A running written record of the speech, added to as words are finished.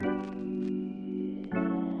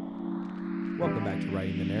Welcome back to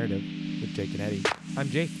Writing the Narrative with Jake and Eddie. I'm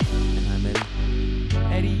Jake. And I'm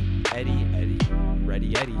Eddie. Eddie.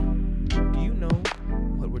 Ready, Eddie. Do you know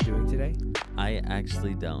what we're doing today? I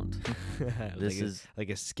actually don't. This is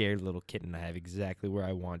like a scared little kitten. I have exactly where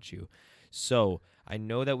I want you. So I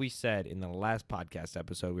know that we said in the last podcast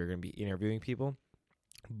episode we were going to be interviewing people,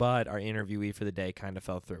 but our interviewee for the day kind of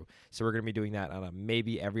fell through. So we're going to be doing that on a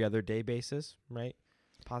maybe every other day basis, right?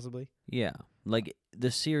 Possibly. Yeah. Like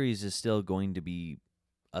the series is still going to be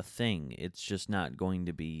a thing. It's just not going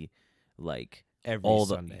to be like Every all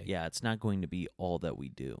Sunday. Yeah, it's not going to be all that we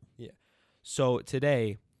do. So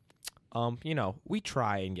today, we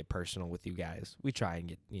try and get personal with you guys. We try and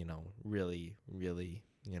get, really,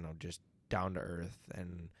 just down to earth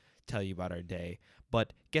and tell you about our day.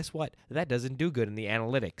 But guess what? That doesn't do good in the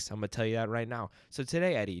analytics. I'm going to tell you that right now. So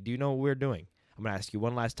today, Eddie, do you know what we're doing? I'm going to ask you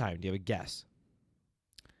one last time. Do you have a guess?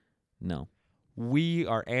 No. We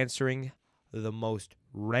are answering the most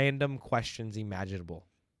random questions imaginable.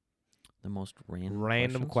 The most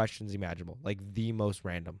Random questions imaginable. Like the most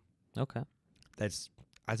random. Okay. That's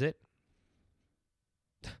it.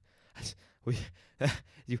 we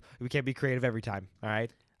can't be creative every time, all right?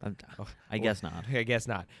 I guess not. I guess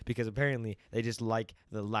not, because apparently they just like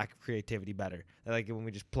the lack of creativity better. They like it when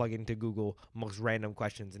we just plug into Google most random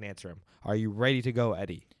questions and answer them. Are you ready to go,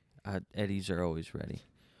 Eddie? Eddies are always ready.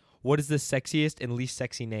 What is the sexiest and least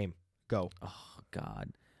sexy name? Go. Oh,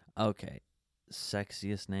 God. Okay.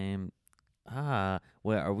 Sexiest name. Well,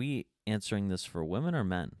 are we answering this for women or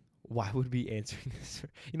men? Why would we be answering this?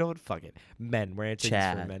 You know what? Fuck it. Men. We're answering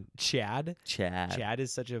Chad. this for men. Chad? Chad. Chad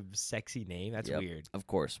is such a sexy name. That's Yep, weird. Of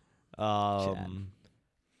course.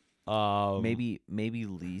 Maybe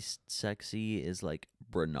least sexy is like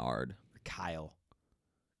Bernard. Kyle.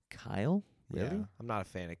 Kyle? Really? Yeah, I'm not a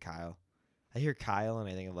fan of Kyle. I hear Kyle and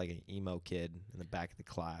I think of like an emo kid in the back of the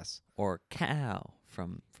class. Or Cow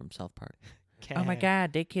from South Park. Ken. Oh my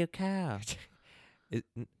God, they killed Cow.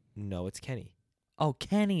 No, it's Kenny. Oh,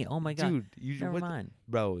 Kenny. Oh my God. Dude, Never mind.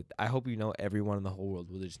 Bro, I hope you know everyone in the whole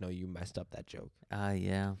world will just know you messed up that joke.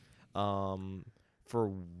 Yeah.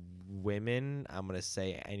 For women, I'm gonna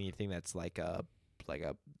say anything that's like a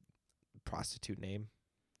prostitute name.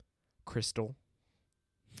 Crystal.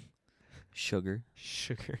 Sugar.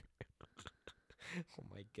 Oh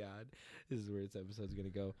my God, this is where this episode's gonna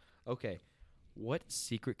go. Okay, what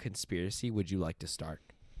secret conspiracy would you like to start?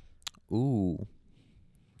 Ooh.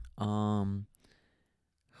 Gosh.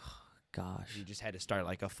 If you just had to start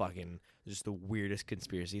like a fucking just the weirdest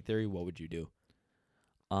conspiracy theory, what would you do?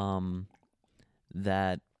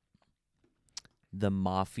 That the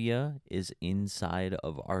mafia is inside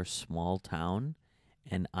of our small town,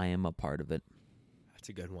 and I am a part of it. That's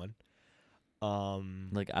a good one.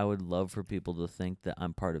 Like, I would love for people to think that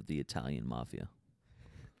I'm part of the Italian mafia.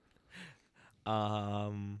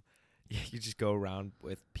 You just go around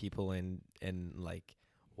with people in like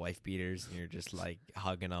wife beaters, and you're just like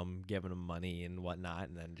hugging them, giving them money and whatnot,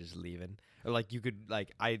 and then just leaving. Or like you could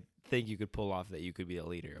I think you could pull off that you could be a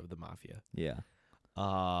leader of the mafia. Yeah.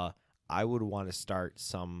 I would want to start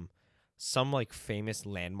some like famous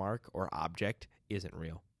landmark or object isn't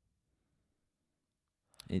real.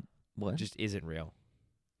 What? Just isn't real.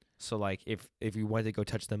 So like if you went to go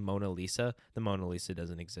touch the Mona Lisa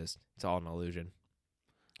doesn't exist. It's all an illusion.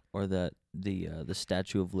 Or that the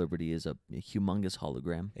Statue of Liberty is a humongous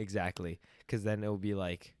hologram. Exactly. Because then it would be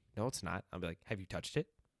like, no, it's not. I'll be like, have you touched it?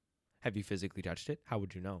 Have you physically touched it? How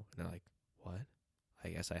would you know? And they're like, what? I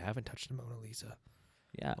guess I haven't touched the Mona Lisa.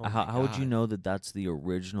 Yeah. Oh How would you God. know that that's the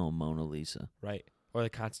original Mona Lisa? Right. Or the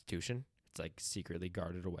Constitution. It's like secretly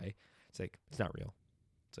guarded away. It's like, it's not real.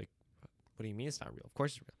 It's like, what do you mean it's not real? Of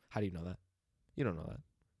course it's real. How do you know that? You don't know that.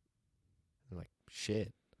 I'm like,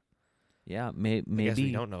 shit. Yeah, I guess we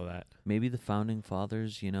maybe don't know that. maybe the founding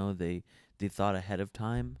fathers, they thought ahead of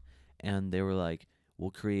time, and they were like, we'll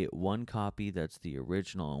create one copy that's the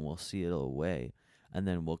original and we'll seal it away, and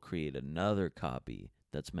then we'll create another copy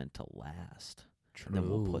that's meant to last. True. And then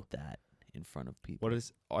we'll put that in front of people.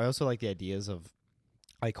 I also like the ideas of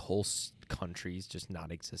like whole countries just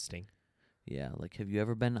not existing. Yeah, like, have you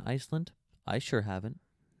ever been to Iceland? I sure haven't.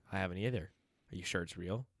 I haven't either. Are you sure it's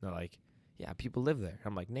real? They're like, yeah, people live there.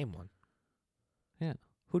 I'm like, name one.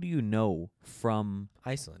 Who do you know from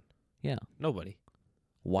Iceland. Yeah. Nobody.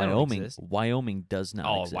 Wyoming? exist. Wyoming does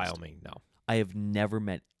not exist. Wyoming, no. I have never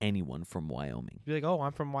met anyone from Wyoming. You're like, oh,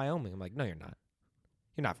 I'm from Wyoming. I'm like, no, you're not.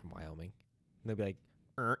 You're not from Wyoming. And they'll be like,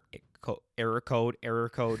 error code,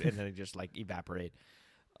 and then they just like evaporate.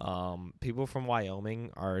 People from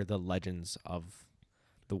Wyoming are the legends of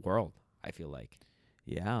the world, I feel like.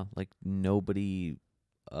 Yeah, like nobody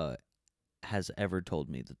has ever told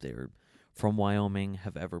me that they're from Wyoming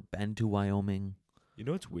have ever been to Wyoming. You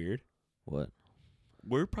know what's weird? What?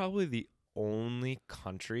 We're probably the only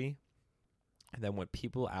country that when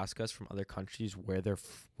people ask us from other countries where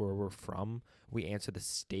we're from, we answer the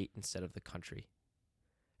state instead of the country.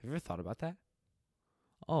 Have you ever thought about that?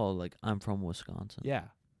 Oh, like I'm from Wisconsin. Yeah.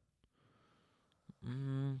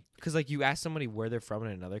 Mm, Because, like, you ask somebody where they're from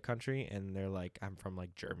in another country, and they're like, I'm from,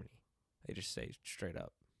 like, Germany. They just say straight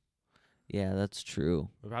up. yeah, that's true.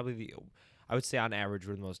 We're probably I would say on average,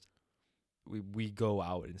 we're the most, we go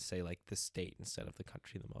out and say, like, the state instead of the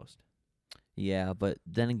country the most. Yeah, but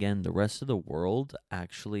then again, the rest of the world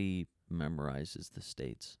actually memorizes the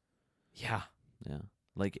states. Yeah. Yeah.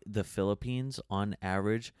 Like the Philippines, on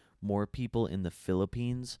average, more people in the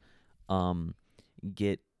Philippines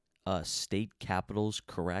get state capitals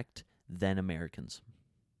correct than Americans.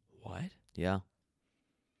 What? Yeah.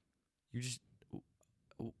 You just,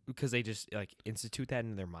 because they just, like, institute that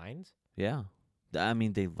in their minds? Yeah. I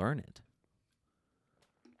mean, they learn it.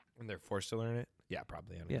 And they're forced to learn it? Yeah,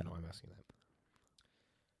 probably. I don't Yeah. even know why I'm asking that.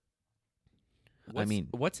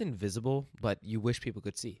 What's invisible, but you wish people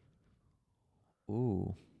could see?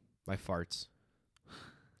 Ooh. My farts.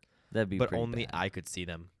 That'd be But pretty only bad. I could see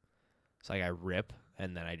them. So, like, I rip,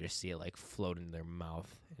 and then I just see it, like, float in their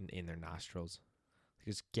mouth and in their nostrils.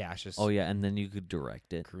 This gaseous Oh, yeah, and then you could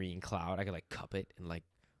direct it. green cloud. I could, like, cup it and, like,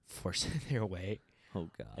 force it their way. Oh,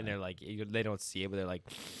 God. And they're like, they don't see it, but they're like,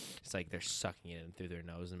 it's like they're sucking it in through their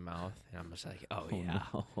nose and mouth. And I'm just like, oh, yeah.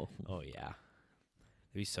 No. Oh, yeah.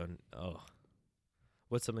 It'd be so,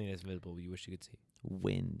 What's something that's visible you wish you could see?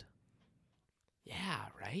 Wind. Yeah,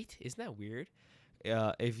 right? Isn't that weird?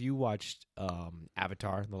 If you watched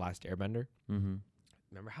Avatar, The Last Airbender, Mm-hmm.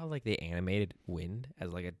 remember how, like, they animated wind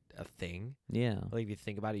as, like, a thing? Yeah. Like, if you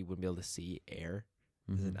think about it, you wouldn't be able to see air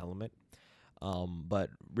as Mhm. an element. But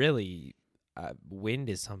really, wind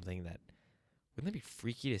is something that, wouldn't that be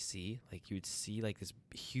freaky to see? Like, you would see, like, this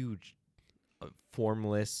huge,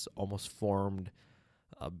 formless, almost formed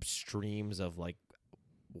streams of, like,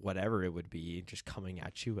 whatever it would be just coming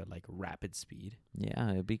at you at, like, rapid speed.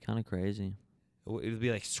 Yeah, it'd be kind of crazy. It would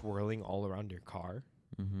be, like, swirling all around your car.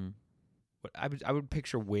 Mm-hmm. But I would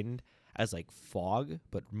picture wind as, like, fog,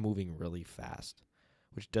 but moving really fast,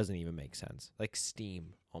 which doesn't even make sense. Like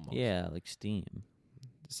steam, almost. Yeah, like steam.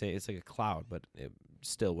 Say it's like a cloud, but it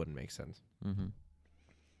still wouldn't make sense. Mm-hmm.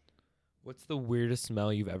 What's the weirdest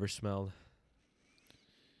smell you've ever smelled?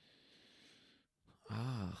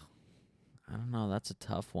 Ah, I don't know. That's a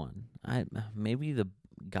tough one. Maybe the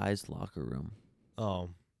guy's locker room.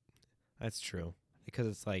 Oh, that's true. Because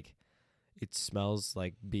it's like, it smells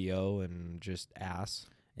like BO and just ass.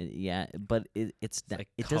 Yeah, but it's It's, not, like,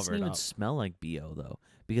 it doesn't covered even up. smell like BO though,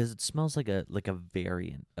 because it smells like a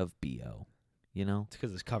variant of BO. You know? It's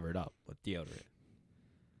because it's covered up with deodorant.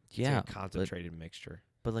 It's Yeah, like a concentrated mixture.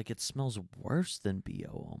 but like it smells worse than BO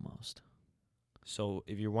almost. So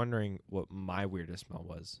if you're wondering what my weirdest smell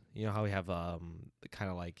was, you know how we have kind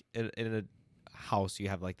of like in a house you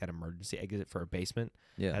have like that emergency exit for a basement.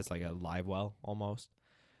 Yeah. Has like a live well almost.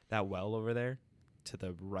 That well over there to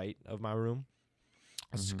the right of my room,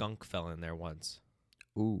 a Mhm. skunk fell in there once.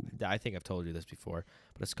 Ooh. I think I've told you this before,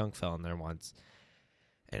 but a skunk fell in there once.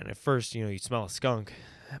 And at first, you smell a skunk,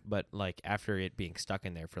 but like after it being stuck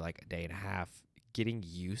in there for like a day and a half, getting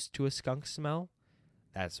used to a skunk smell,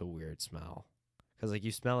 that's a weird smell. Because like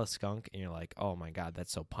you smell a skunk and you're like, oh my God,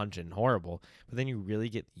 that's so pungent and horrible. But then you really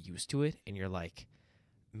get used to it and you're like,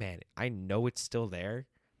 man, I know it's still there,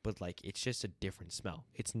 but like it's just a different smell.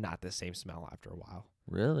 It's not the same smell after a while.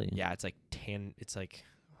 Really? Yeah, it's like it's like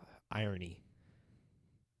irony.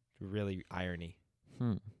 Really irony.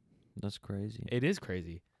 That's crazy. It is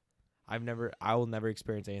crazy. I will never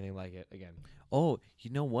experience anything like it again. Oh, you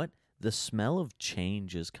know what? The smell of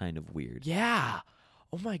change is kind of weird. Yeah.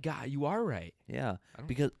 Oh my God, you are right. Yeah, I don't-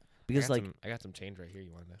 because I got some change right here.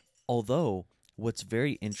 You want to? although what's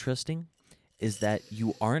very interesting is that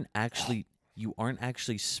you aren't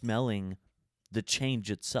actually smelling the change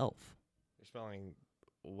itself. You're smelling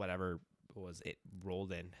whatever was it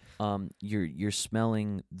rolled in. You're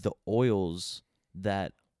smelling the oils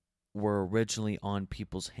that were originally on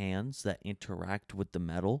people's hands that interact with the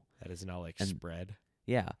metal. That is now like And- spread.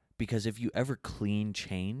 Yeah, because if you ever clean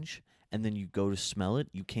change and then you go to smell it,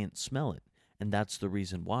 you can't smell it. And that's the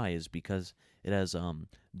reason why, is because it has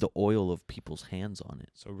the oil of people's hands on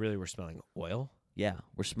it. So really, we're smelling oil. Yeah,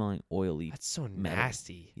 we're smelling oily. That's so metal.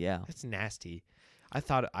 nasty. Yeah. That's nasty. I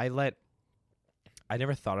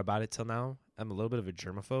never thought about it till now. I'm a little bit of a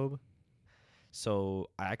germaphobe. So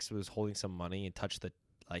I actually was holding some money and touched the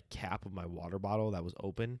like cap of my water bottle that was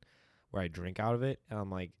open where I drink out of it. And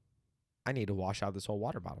I'm like, I need to wash out this whole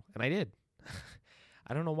water bottle. And I did.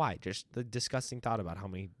 I don't know why. Just the disgusting thought about how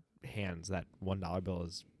many hands that $1 bill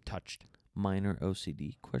has touched. Minor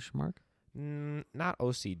OCD? Question mark. Not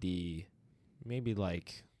OCD. Maybe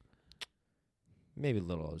maybe a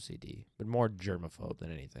little OCD, but more germaphobe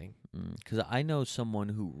than anything. Because I know someone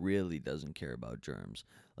who really doesn't care about germs.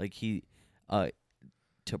 Like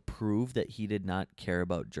to prove that he did not care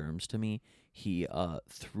about germs to me, he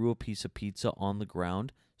threw a piece of pizza on the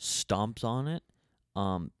ground, stomped on it,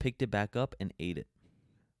 picked it back up, and ate it.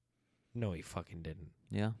 No, he fucking didn't.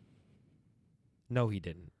 Yeah, No, he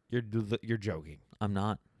didn't. You're joking. I'm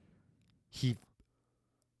not. He.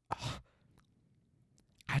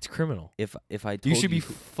 That's criminal. If I told You should be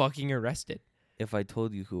who- fucking arrested. if I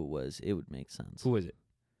told you who it was, it would make sense. Who is it?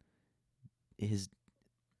 His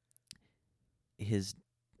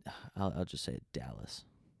I'll just say it, Dallas.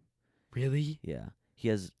 Really? Yeah, he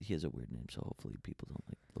has a weird name, so hopefully people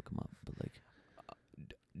don't look him up. But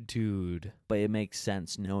Dude. but it makes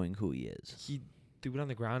sense knowing who he is. He threw it on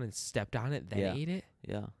the ground and stepped on it, then Yeah. ate it?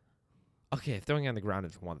 Yeah. Okay, throwing it on the ground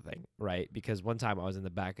is one thing, right? Because one time I was in the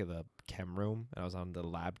back of the chem room and I was on the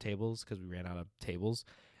lab tables because we ran out of tables,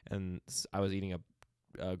 and I was eating a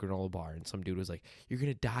granola bar, and some dude was like, "You're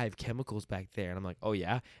gonna die of chemicals back there," and I'm like, "Oh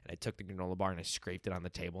yeah," and I took the granola bar and I scraped it on the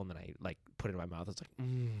table, and then I put it in my mouth. I was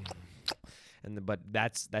like, but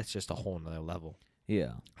that's just a whole nother level.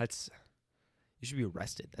 Yeah. You should be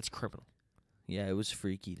arrested. That's criminal. Yeah, it was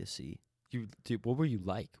freaky to see. Dude, what were you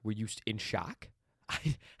like? Were you in shock?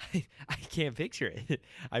 I can't picture it.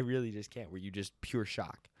 I really just can't. Were you just pure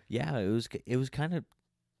shock? Yeah, it was kind of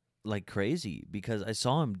crazy because I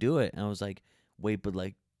saw him do it and I was like, wait, but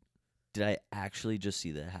did I actually just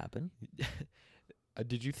see that happen?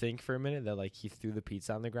 Did you think for a minute that he threw the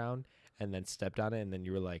pizza on the ground and then stepped on it, and then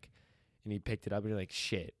you were like, and he picked it up and you're like,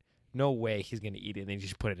 shit, no way he's gonna eat it, and then you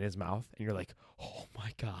just put it in his mouth and you're like, oh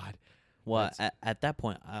my god. Well, at that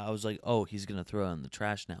point, I was like, oh, he's going to throw it in the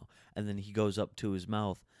trash now. And then he goes up to his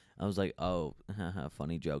mouth. I was like, oh,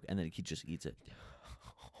 funny joke. And then he just eats it.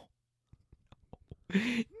 No.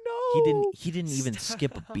 He didn't even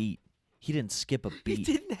skip a beat. He didn't skip a beat. He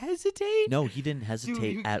didn't hesitate? No, he didn't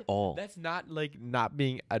hesitate Dude, at all. That's not not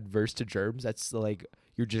being adverse to germs. That's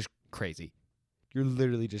you're just crazy. You're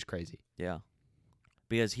literally just crazy. Yeah.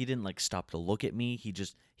 Because he didn't stop to look at me. He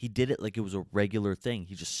did it like it was a regular thing.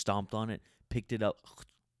 He just stomped on it, picked it up,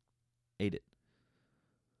 ate it.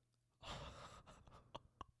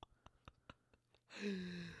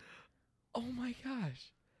 Oh my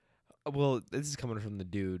gosh. Well, this is coming from the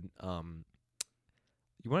dude.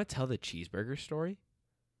 You want to tell the cheeseburger story?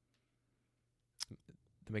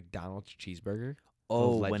 The McDonald's cheeseburger?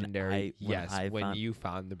 Oh, legendary. When when you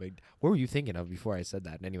found the big. What were you thinking of before I said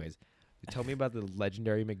that? Anyways, tell me about the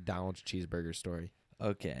legendary McDonald's cheeseburger story.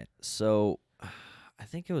 Okay, so I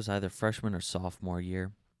think it was either freshman or sophomore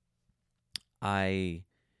year.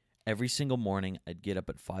 Every single morning I'd get up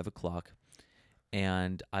at 5:00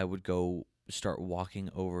 and I would go start walking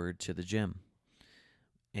over to the gym.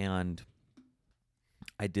 And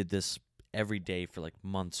I did this every day for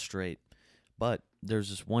months straight. But there's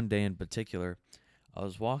this one day in particular, I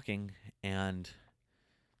was walking and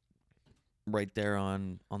right there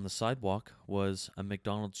on the sidewalk was a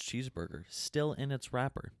McDonald's cheeseburger, still in its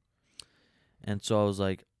wrapper. And so I was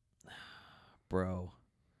like, bro,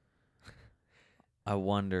 I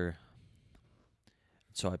wonder.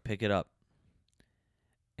 So I pick it up,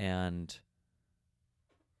 and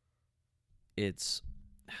it's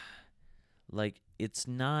it's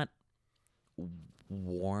not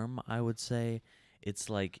warm, I would say. It's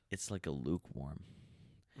like a lukewarm.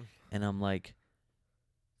 And I'm like,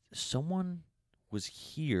 someone was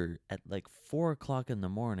here at 4:00 in the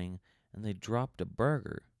morning and they dropped a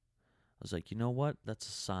burger. I was like, you know what? That's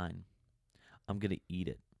a sign. I'm going to eat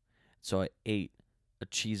it. So I ate a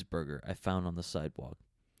cheeseburger I found on the sidewalk.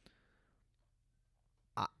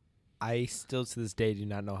 I still to this day do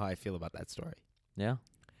not know how I feel about that story. Yeah.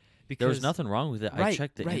 Because There was nothing wrong with it. I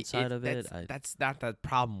checked the inside of it. That's not the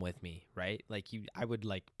problem with me, right? I would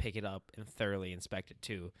pick it up and thoroughly inspect it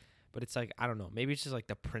too. But it's I don't know. Maybe it's just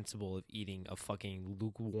the principle of eating a fucking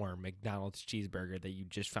lukewarm McDonald's cheeseburger that you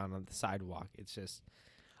just found on the sidewalk. It's just.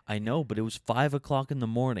 I know, but it was 5:00 in the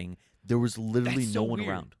morning. There was literally That's no so one weird.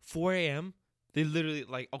 around. 4 a.m. They literally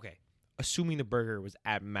okay, assuming the burger was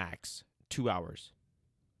at max 2 hours,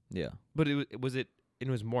 Yeah. but it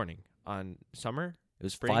was morning on summer. It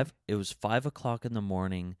was Spring? It was 5:00 in the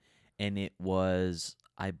morning, and it was,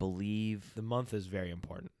 I believe, The month is very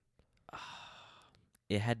important.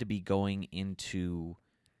 it had to be going into.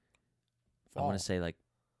 I want Fall. to say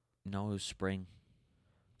no, it was spring.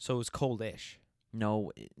 So it was cold-ish.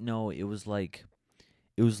 No, it was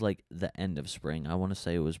It was like the end of spring. I want to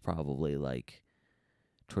say it was probably like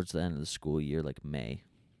towards the end of the school year, like May.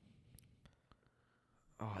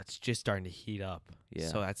 Oh, it's just starting to heat up. Yeah.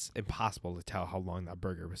 So that's impossible to tell how long that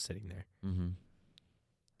burger was sitting there. Mm-hmm.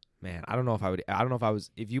 Man, I don't know if I would. I don't know if I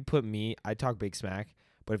was. If you put me, I talk big smack.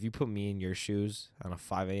 But if you put me in your shoes on a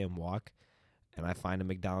 5 a.m. walk, and I find a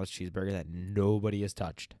McDonald's cheeseburger that nobody has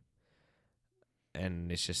touched,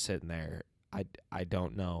 and it's just sitting there, I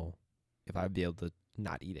don't know if I'd be able to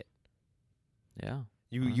not eat it. Yeah.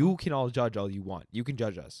 You can all judge all you want. You can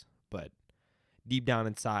judge us, but deep down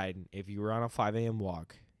inside, if you were on a 5 a.m.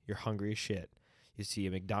 walk, you're hungry as shit, you see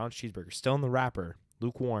a McDonald's cheeseburger still in the wrapper,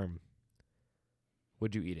 lukewarm,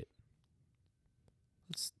 would you eat it?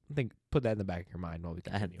 Let's put that in the back of your mind while we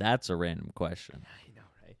continue. That's a random question. I know,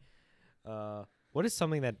 right? What is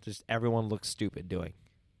something that just everyone looks stupid doing?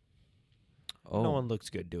 Oh, No one looks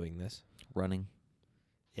good doing this. running.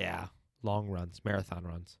 Yeah, long runs, marathon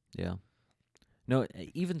runs. Yeah. No,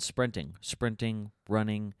 even sprinting,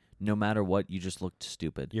 running, no matter what, you just looked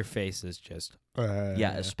stupid. Your face is just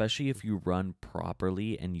Yeah, especially if you run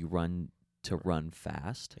properly and you run to run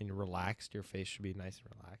fast. and you're relaxed. Your face should be nice and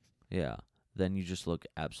relaxed. Yeah. Then you just look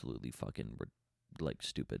absolutely fucking like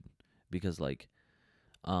stupid because like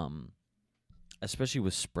especially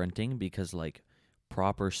with sprinting, because like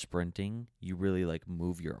proper sprinting, you really like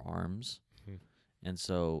move your arms. Mhm. And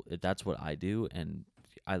so that's what I do, and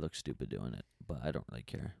I look stupid doing it, but I don't really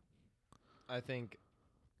care. I think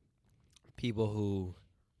people who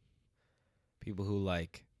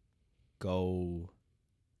like go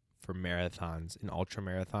for marathons and ultra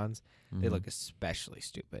marathons, they Mhm. look especially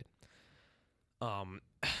stupid.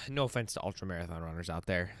 No offense to ultra marathon runners out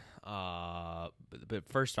there. But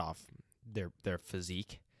first off, their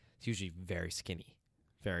physique is usually very skinny,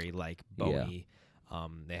 very like bony.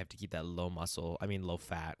 They have to keep that low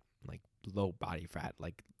fat, like low body fat,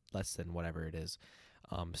 like less than whatever it is.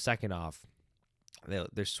 Second off,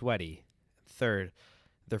 they're sweaty. Third,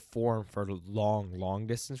 their form for long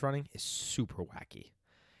distance running is super wacky.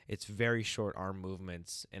 It's very short arm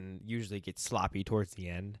movements and usually gets sloppy towards the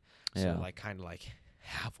end. So Yeah. like kind of like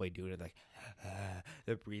halfway doing it, like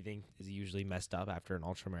their breathing is usually messed up after an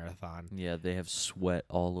ultra marathon. Yeah, they have sweat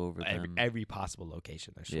all over them. Every possible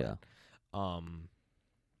location there's sweat. Yeah.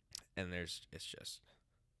 And it's just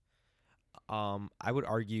I would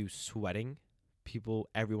argue sweating,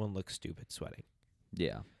 everyone looks stupid sweating.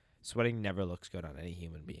 Yeah. Sweating never looks good on any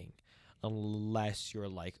human being unless you're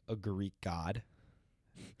like a Greek god.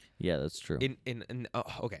 Yeah, that's true.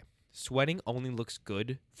 Okay. Sweating only looks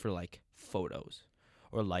good for like photos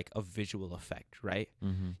or like a visual effect, right?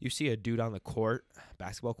 Mm-hmm. You see a dude on the court,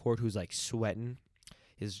 basketball court, who's like sweating,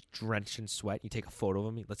 is drenched in sweat. You take a photo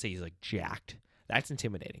of him. Let's say he's like jacked. That's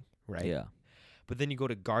intimidating, right? Yeah. But then you go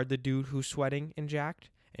to guard the dude who's sweating and jacked,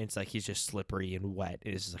 and it's like he's just slippery and wet.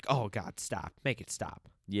 It's just like, oh God, stop. Make it stop.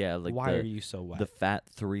 Yeah, like Why are you so wet? the fat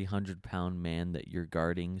 300-pound man that you're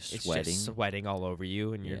guarding sweating. It's just sweating all over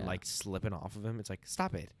you, and you're Yeah. like slipping off of him. It's like,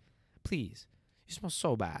 stop it. Please. You smell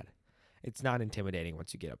so bad. It's not intimidating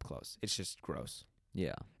once you get up close. It's just gross.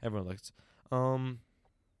 Yeah. Everyone looks. I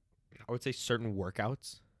would say certain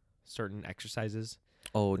workouts, certain exercises.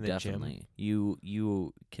 Oh, in the gym. definitely.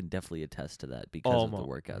 You can definitely attest to that because of the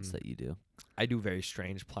workouts that you do. I do very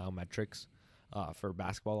strange plyometrics for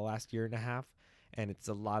basketball the last year and a half, and it's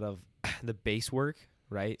a lot of the base work,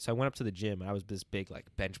 right? So I went up to the gym, and I was this big, like,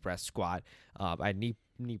 bench press squat. I had knee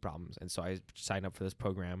problems, and so I signed up for this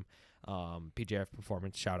program, PJF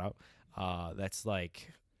Performance, shout out. That's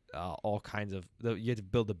like all kinds of you have to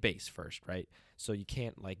build a base first, right? So you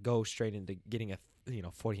can't like go straight into getting a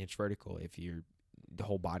 40-inch vertical if the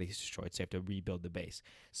whole body's destroyed. So you have to rebuild the base.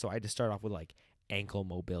 So I had to start off with like ankle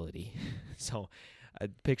mobility. So I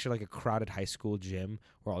picture like a crowded high school gym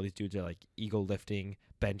where all these dudes are like ego lifting,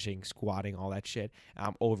 benching, squatting, all that shit. And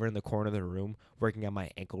I'm over in the corner of the room working on my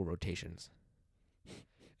ankle rotations.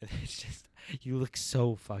 And it's just, you look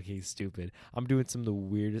so fucking stupid. I'm doing some of the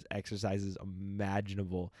weirdest exercises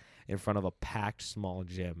imaginable in front of a packed small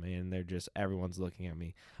gym, and everyone's looking at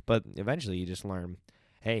me. But eventually you just learn,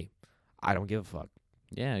 hey, I don't give a fuck.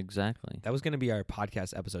 Yeah, exactly. That was going to be our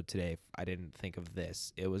podcast episode today if I didn't think of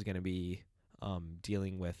this. It was going to be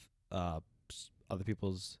dealing with other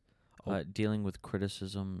people's... Dealing with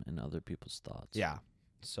criticism and other people's thoughts. Yeah.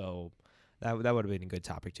 So that would have been a good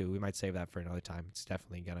topic too. We might save that for another time. It's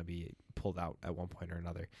definitely going to be pulled out at one point or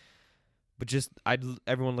another. But just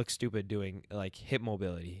everyone looks stupid doing like hip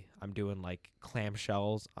mobility. I'm doing like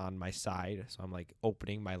clamshells on my side, so I'm like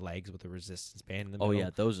opening my legs with a resistance band in the middle. Oh yeah,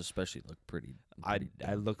 those especially look pretty I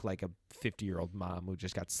dumb. look like a 50-year-old mom who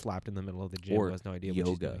just got slapped in the middle of the gym Or who has no idea what she's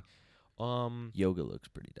yoga. doing. Yoga looks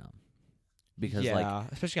pretty dumb. Because yeah,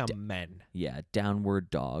 especially on d- men. downward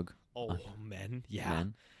dog Oh, on men. Yeah.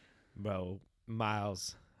 men. Bro,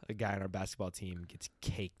 Miles, a guy on our basketball team, gets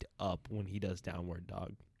caked up when he does downward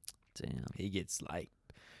dog. Damn. He gets like,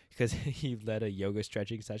 because he led a yoga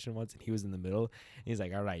stretching session once and he was in the middle. And he's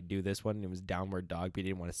like, all right, do this one. And it was downward dog, but he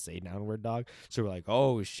didn't want to say downward dog. So we're like,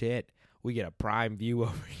 oh, shit. We get a prime view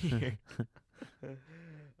over here.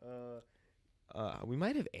 We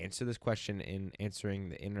might have answered this question in answering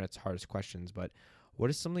the internet's hardest questions, but what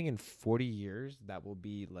is something in 40 years that will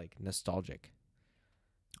be like nostalgic?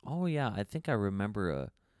 Oh yeah, I think I remember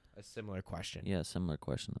a similar question. similar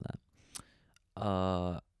question to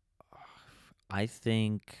that. I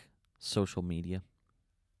think social media.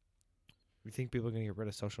 You think people are going to get rid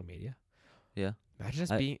of social media? Yeah. Imagine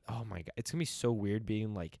us being, oh my God. It's going to be so weird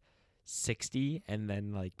being like 60 and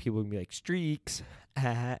then like people going to be like, streaks.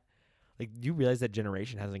 Like, do you realize that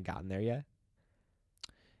generation hasn't gotten there yet?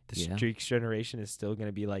 The Yeah. streaks generation is still going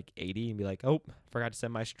to be like 80 and be like, oh, forgot to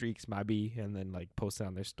send my streaks, my B, and then like post it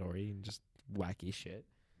on their story and just wacky shit.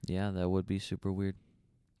 Yeah, that would be super weird.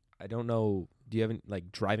 I don't know. Do you have any,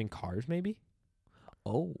 like driving cars maybe?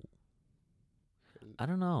 Oh. I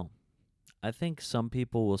don't know. I think some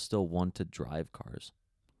people will still want to drive cars.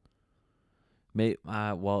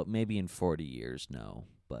 Maybe in 40 years, no,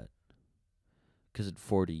 but because in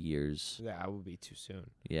 40 years, That would be too soon.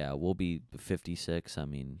 yeah, we'll be 56. I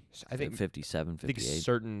mean, I think 57, I think 58.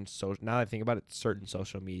 certain social. Now that I think about it, certain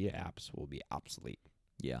social media apps will be obsolete,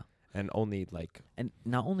 Yeah. and only like And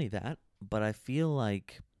not only that, but I feel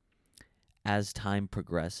like as time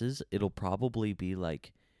progresses, it'll probably be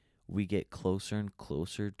like we get closer and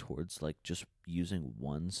closer towards like just using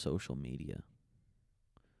one social media.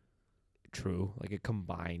 true, like a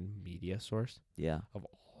combined media source Yeah. of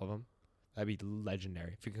all of them. That'd be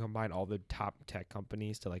legendary if you can combine all the top tech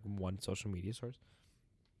companies to like one social media source.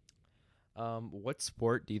 What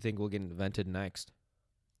sport do you think will get invented next?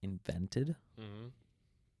 Invented? Mm-hmm.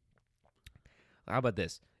 How about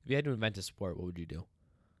this? If you had to invent a sport, what would you do?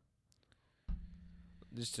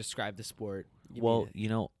 Just describe the sport. Give me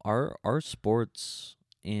Well, our sports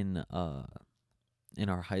in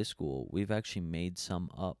our high school, we've actually made some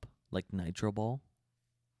up, like nitro ball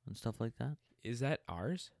and stuff like that. is that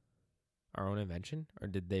ours? Our own invention? Or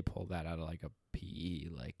did they pull that out of like a PE,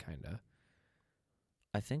 like kind of?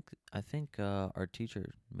 I think our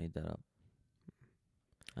teacher made that up.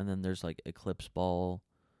 And then there's like eclipse ball.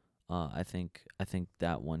 I think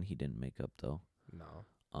that one he didn't make up though. No.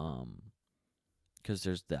 'Cause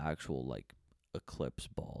there's the actual like eclipse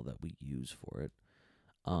ball that we use for it.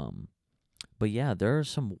 But yeah, there are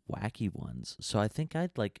some wacky ones. So I think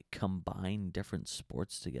I'd like combine different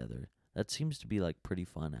sports together. That seems to be like pretty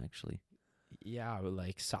fun actually. Yeah,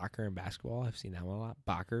 like soccer and basketball. I've seen that one a lot.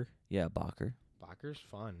 Bocker. Yeah, Bocker. Bocker's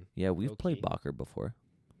fun. Yeah, we've played Low-key. Bocker before.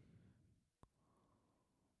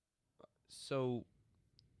 So,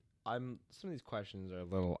 some of these questions are a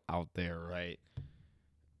little out there, right?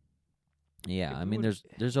 Yeah, If I you mean would-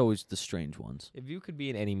 there's always the strange ones. If you could be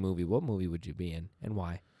in any movie, what movie would you be in and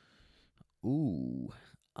why? Ooh.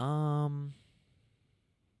 I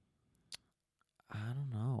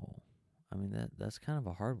don't know. I mean that's kind of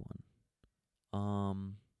a hard one.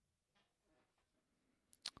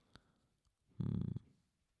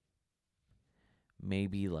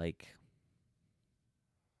 Maybe like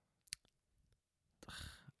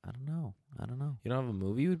I don't know. You don't have a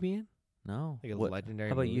movie you would be in? No. Like a What? legendary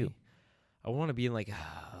How about movie? you? I want to be in like,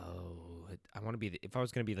 I want to be, if I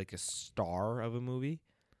was going to be like a star of a movie,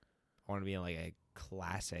 I want to be in like a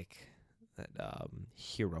classic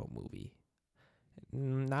hero movie.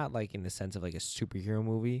 Not like in the sense of like a superhero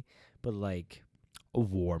movie, but like a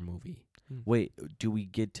war movie. Wait, do we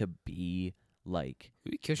get to be like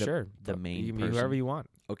Sure. the main You can be person? whoever you want.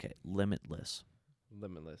 Okay, Limitless.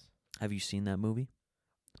 Limitless. Have you seen that movie?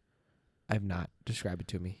 I've not. Describe it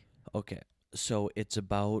to me. Okay. So it's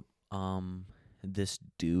about this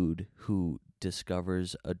dude who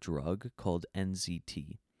discovers a drug called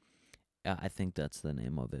NZT. I think that's the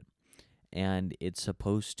name of it. And it's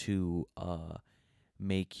supposed to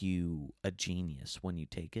make you a genius when you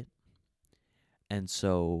take it. And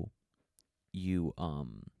so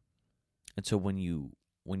when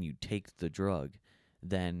you take the drug,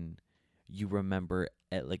 then you remember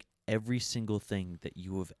like every single thing that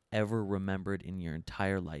you have ever remembered in your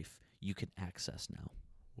entire life, you can access now.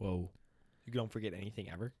 Whoa. You don't forget anything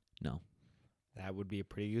ever? No. That would be a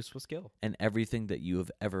pretty useful skill. And everything that you have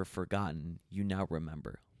ever forgotten, you now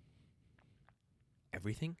remember.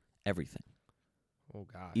 Everything? Everything. Oh,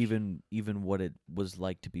 gosh. Even what it was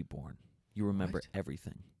like to be born. You remember What?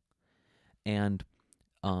 everything. And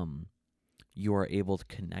you are able to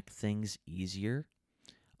connect things easier.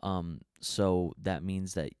 So that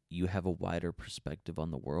means that you have a wider perspective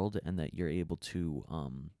on the world, and that you're able to,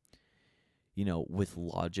 with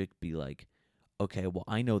logic, be like, okay, well,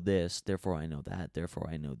 I know this, therefore I know that, therefore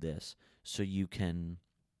I know this. So you can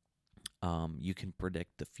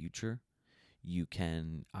predict the future. You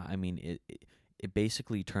can, it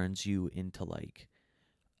basically turns you into like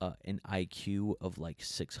an IQ of like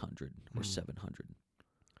 600 or Mm. 700.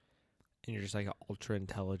 And you're just like an ultra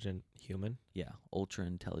intelligent human, Yeah, ultra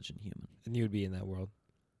intelligent human. and you would be in that world.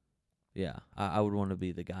 Yeah, I would want to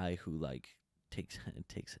be the guy who like takes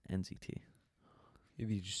NCT. You'd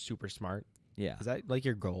be just super smart. Yeah, Is that like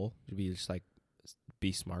your goal? To be just like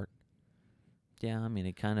be smart? yeah. I mean,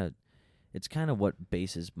 it's kind of what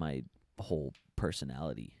bases my whole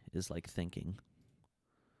personality is, like thinking.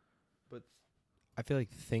 But I feel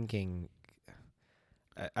like thinking.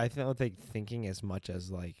 I don't think thinking as much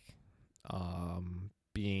as like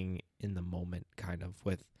being in the moment, kind of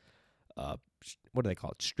with what do they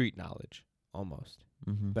call it? Street knowledge, almost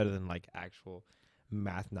Mm-hmm. better than like actual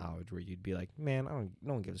math knowledge, where you'd be like, man,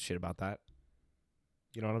 no one gives a shit about that.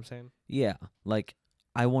 You know what I'm saying? Yeah, like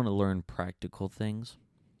I want to learn practical things,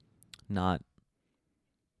 not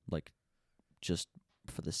like just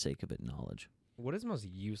for the sake of it knowledge. What is the most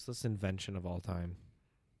useless invention of all time?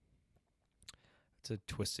 It's a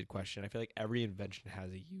twisted question. I feel like every invention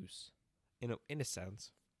has a use, in a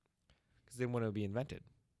sense, because then when it would be invented.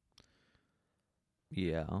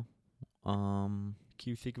 Yeah. Can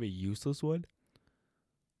you think of a useless one?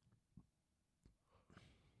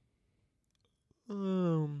 I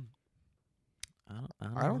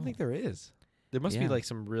don't think know. there is. There must be Yeah. like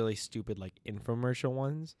some really stupid like infomercial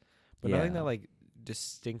ones, but nothing that like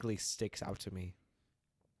distinctly sticks out to me.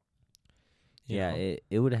 You Yeah, know?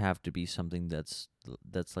 it would have to be something that's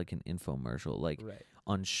like an infomercial, like Right.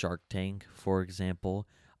 on Shark Tank, for example.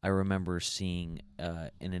 I remember seeing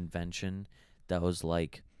an invention that was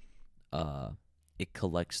like it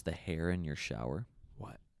collects the hair in your shower.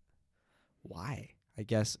 What? Why? I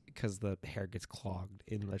guess because the hair gets clogged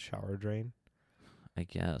in the shower drain. I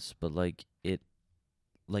guess, but like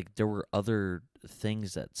there were other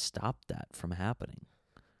things that stopped that from happening.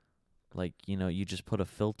 Like, you just put a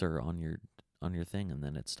filter on your thing and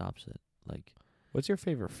then it stops it. Like What's your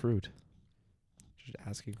favorite fruit? Just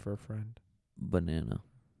asking for a friend. banana.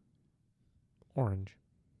 Orange.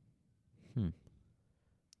 Hmm.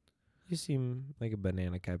 You seem like a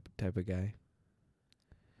banana type of guy.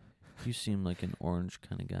 You seem like an orange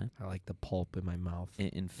kind of guy. I like the pulp in my mouth.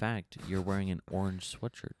 In fact, you're wearing an orange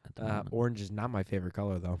sweatshirt at the moment. Orange is not my favorite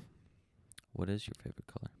color, though. What is your favorite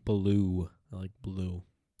color? Blue. I like blue.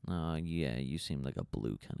 Yeah, you seem like a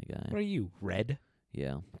blue kind of What guy. are you? Red?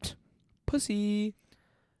 Yeah. Pussy.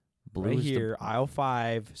 Blue Right is here, aisle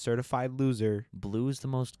 5, certified loser. blue is the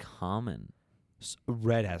most common.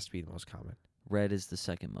 Red has to be the most common. Red is the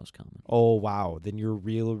second most common. Oh, wow. Then you're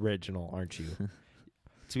real original, aren't you?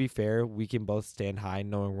 To be fair, we can both stand high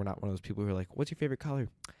knowing we're not one of those people who are like, what's your favorite color?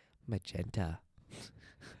 Magenta.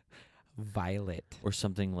 Violet. Or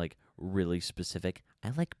something like really specific. I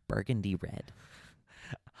like burgundy red.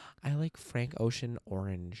 I like Frank Ocean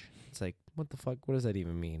orange. It's like, what the fuck? What does that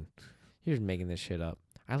even mean? You're just making this shit up.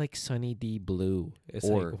 I like Sunny D blue. It's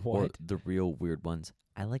or like, what? or the real weird ones.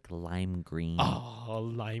 I like lime green.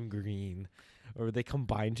 Oh, lime green. Or they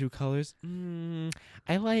combine two colors.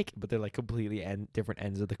 I like, but they're like completely different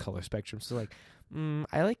ends of the color spectrum. So like,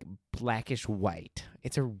 I like blackish white.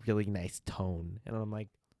 It's a really nice tone. And I'm like,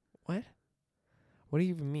 what? What do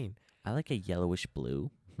you even mean? I like a yellowish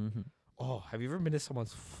blue. Oh, have you ever been to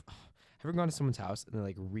someone's? Have you ever gone to someone's house and they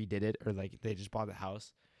like redid it, or like they just bought the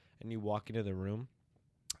house, and you walk into the room,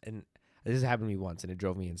 and this happened to me once, and it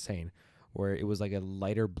drove me insane. Where it was like a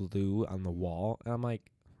lighter blue on the wall, and I'm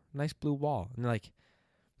like, nice blue wall, and they're like,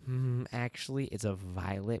 actually, it's a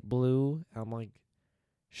violet blue. And I'm like,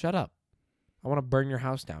 shut up! I want to burn your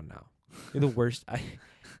house down now. You're the worst.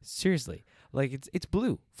 Seriously, like it's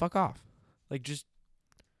blue. Fuck off. Like just,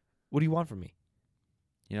 what do you want from me?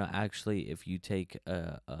 Actually, if you take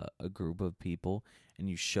a group of people and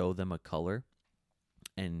you show them a color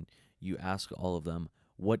and you ask all of them,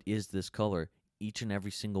 what is this color? Each and every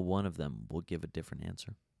single one of them will give a different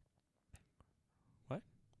answer. What?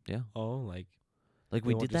 Yeah. Oh, like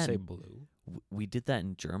We did that. Say blue. We did that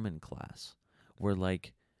in German class, where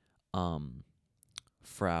like,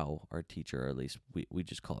 Frau, our teacher, or at least we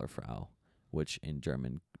just call her Frau, which in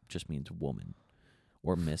German just means woman,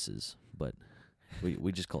 or Mrs. But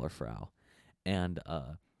we just call her Frau, and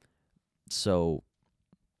so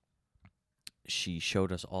she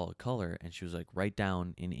showed us all a color, and she was like, write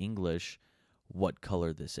down in English what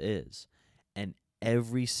color this is, and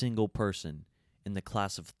every single person in the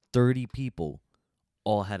class of 30 people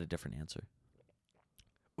all had a different answer.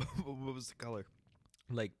 What was the color?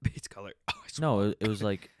 Like base color. Oh, I No, swallowed. it was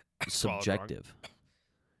like I swallowed wrong. subjective.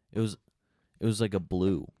 It was like a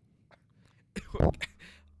blue.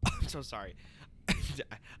 I'm so sorry.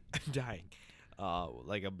 I'm dying.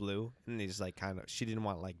 Like a blue, and they just like kind of. She didn't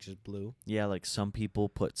want like just blue. Yeah, like some people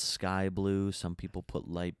put sky blue, some people put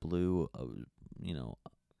light blue. You know,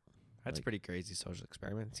 That's like, a pretty crazy social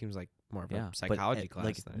experiment. It seems like more of yeah, a psychology class.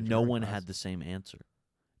 Like than a no grammar one class. had the same answer.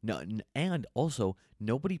 No, and also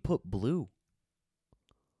nobody put blue.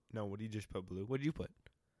 No, what did you just put blue? What did you put?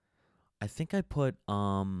 I think I put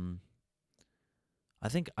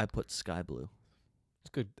sky blue. It's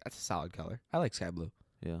good. That's a solid color. I like sky blue.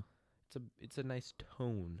 Yeah. It's a nice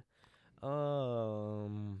tone.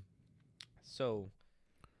 So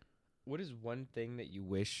what is one thing that you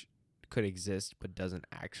wish could exist but doesn't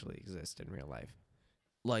actually exist in real life?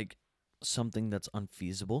 Like something that's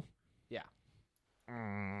unfeasible. Yeah.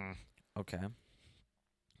 Okay.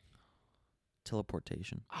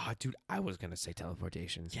 Teleportation. Ah, dude, I was gonna say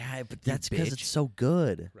teleportation. Yeah, but You that's because bitch. it's so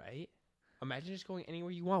good. Right? Imagine just going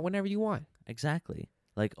anywhere you want, whenever you want. Exactly.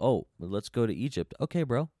 Like, oh, well, let's go to Egypt. Okay,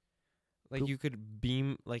 bro. Like Cool. you could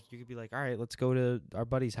beam, like you could be like, all right, let's go to our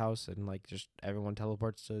buddy's house, and like just everyone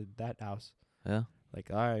teleports to that house. Yeah. Like,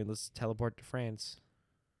 all right, let's teleport to France.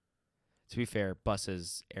 To be fair,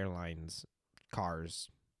 buses, airlines, cars,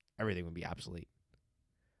 everything would be obsolete.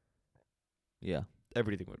 Yeah.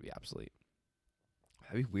 Everything would be obsolete.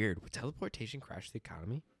 That'd be weird. Would teleportation crash the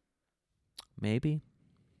economy? Maybe.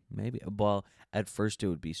 Well, at first it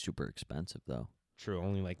would be super expensive though. True,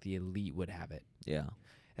 only like the elite would have it. Yeah.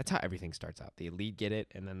 That's how everything starts out. The elite get it,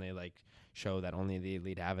 and then they like show that only the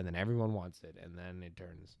elite have, and then everyone wants it, and then it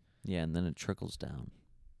turns. Yeah, and then it trickles down.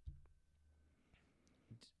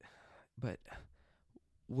 But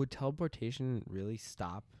would teleportation really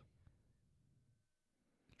stop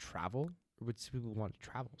travel? Or would people want to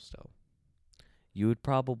travel still? You would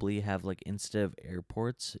probably have like instead of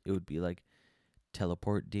airports, it would be like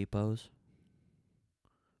teleport depots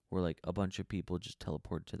where like a bunch of people just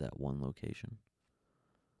teleport to that one location.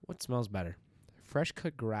 What smells better? Fresh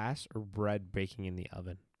cut grass or bread baking in the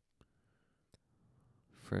oven?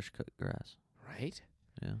 Fresh cut grass. Right?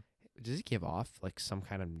 Yeah. Does it give off like some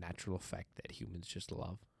kind of natural effect that humans just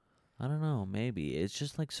love? I don't know, maybe. It's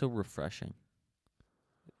just like so refreshing.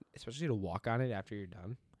 Especially to walk on it after you're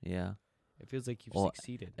done. Yeah. It feels like you've Well,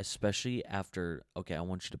 succeeded. Especially after, okay, I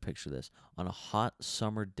want you to picture this. On a hot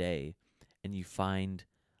summer day and you find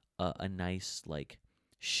a nice like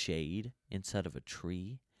shade inside of a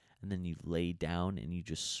tree and then you lay down and you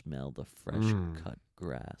just smell the fresh cut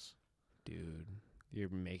grass. Dude, you're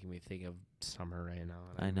making me think of summer right now.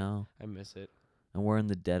 And I know. I miss it. And we're in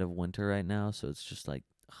the dead of winter right now, so it's just like,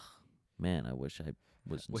 man, I wish I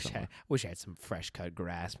was in summer. Wish I had some fresh cut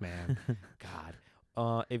grass, man.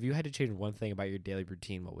 God. If you had to change one thing about your daily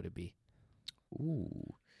routine, what would it be?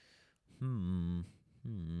 Ooh.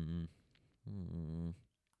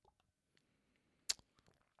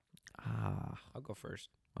 I'll go first.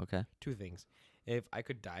 Okay. Two things. If I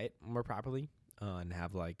could diet more properly and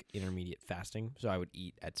have like intermediate fasting, so I would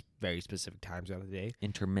eat at very specific times of the day.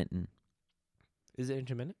 Intermittent. Is it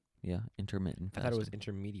intermittent? Yeah, intermittent I fasting. thought it was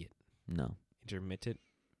intermediate. No. Intermittent.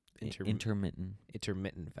 Intermittent.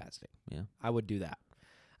 Intermittent fasting. Yeah. I would do that.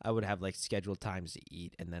 I would have like scheduled times to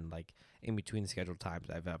eat, and then like in between the scheduled times,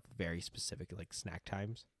 I have very specific like snack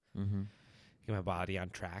times. Mm-hmm. Get my body on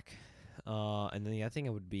track. And then the other thing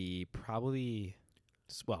it would be probably,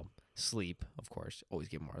 sleep, of course. Always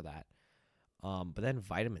get more of that. But then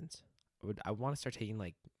vitamins. I want to start taking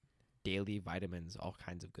like daily vitamins, all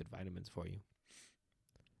kinds of good vitamins for you.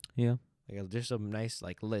 Yeah. Like just a nice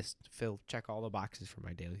like list. Check all the boxes for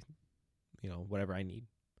my daily, whatever I need.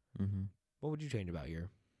 Mm-hmm. What would you change about your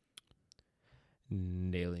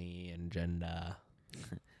daily agenda?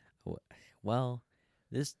 Well,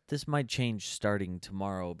 this might change starting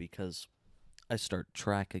tomorrow because I start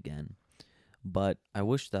track again. But I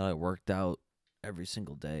wish that I worked out every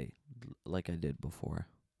single day like I did before.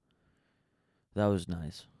 That was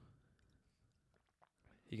nice.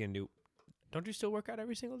 Don't you still work out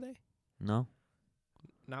every single day? No?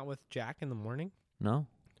 Not with Jack in the morning? No.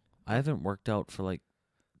 I haven't worked out for like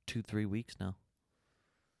 2-3 weeks now.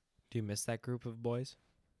 Do you miss that group of boys?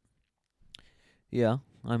 Yeah.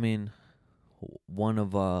 I mean, one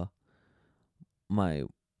of my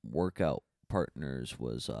workout partners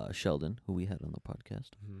was Sheldon, who we had on the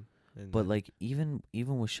podcast. Mm-hmm. But like even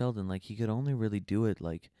with Sheldon, like he could only really do it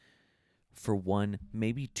like for 1,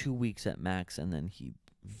 maybe 2 weeks at max, and then he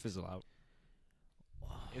fizzle out.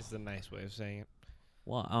 Is the nice way of saying it.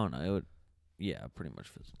 Well, I don't know. It would, yeah, pretty much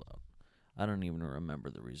fizzle out. I don't even remember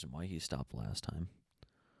the reason why he stopped last time.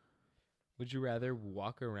 Would you rather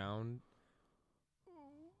walk around?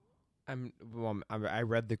 I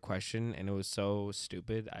read the question and it was so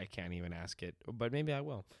stupid I can't even ask it, but maybe I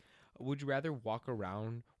will. Would you rather walk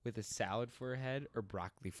around with a salad for a head or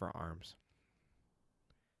broccoli for arms?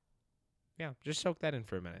 Yeah, just soak that in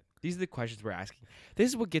for a minute. These are the questions we're asking. This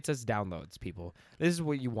is what gets us downloads, people. This is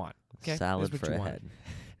what you want. Okay, Salad this is what for you a want.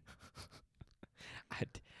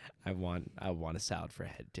 head. I want a salad for a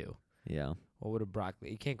head too. Yeah. What would a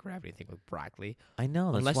broccoli? You can't grab anything with broccoli I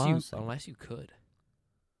know. That's why I was thinking. unless you could.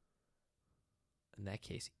 In that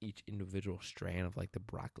case, each individual strand of like the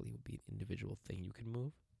broccoli would be an individual thing you can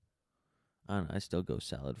move. I don't know. I still go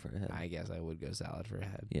salad for a head. I guess I would go salad for a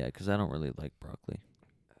head. Yeah, because I don't really like broccoli.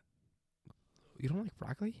 You don't like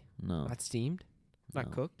broccoli? No. Not steamed? Not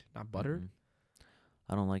No. cooked? Not buttered? Mm-mm.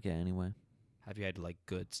 I don't like it anyway. Have you had like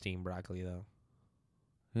good steamed broccoli though?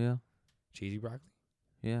 Yeah. Cheesy broccoli?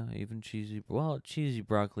 Yeah, even cheesy. Well, cheesy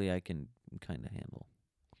broccoli I can kind of handle.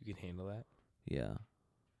 You can handle that? Yeah.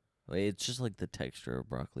 It's just like the texture of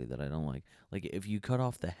broccoli that I don't like. Like if you cut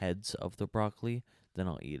off the heads of the broccoli, then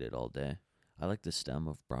I'll eat it all day. I like the stem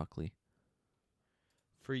of broccoli.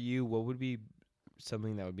 For you, what would be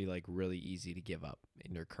something that would be like really easy to give up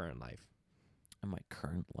in your current life? In my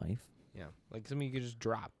current life? Yeah, like something you could just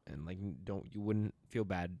drop and like you wouldn't feel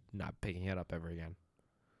bad not picking it up ever again.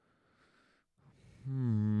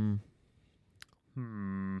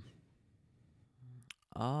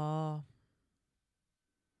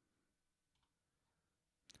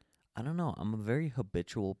 I don't know. I'm a very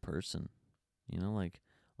habitual person. Like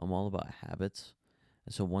I'm all about habits.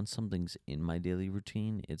 And so once something's in my daily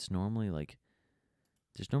routine, it's normally like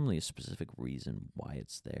there's normally a specific reason why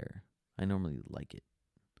it's there. I normally like it.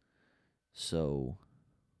 So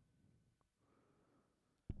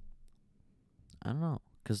I don't know.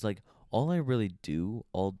 'Cause like all I really do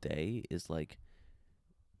all day is like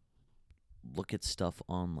look at stuff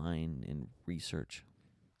online and research.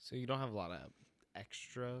 So you don't have a lot of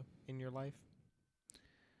extra in your life?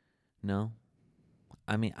 No.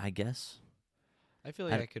 I mean, I guess. I feel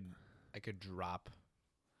like I could drop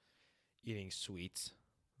eating sweets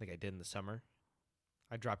like I did in the summer.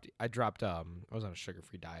 I was on a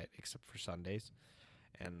sugar-free diet except for Sundays,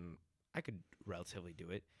 and I could relatively do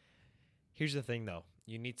it. Here's the thing though.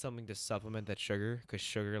 You need something to supplement that sugar cuz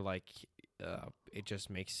sugar it just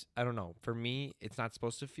makes, I don't know. For me, it's not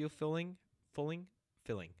supposed to feel filling,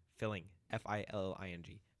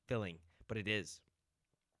 F-I-L-L-I-N-G, filling, but it is.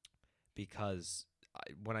 Because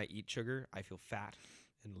when I eat sugar, I feel fat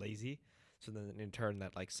and lazy. So then in turn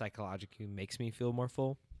that like psychologically makes me feel more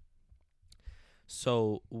full.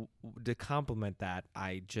 So to complement that,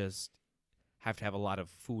 I just have to have a lot of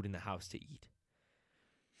food in the house to eat.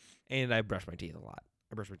 And I brush my teeth a lot.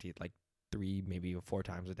 I brush my teeth like 3, maybe even 4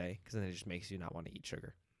 times a day because then it just makes you not want to eat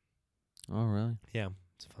sugar. Oh, really? Yeah,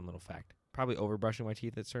 it's a fun little fact. Probably over brushing my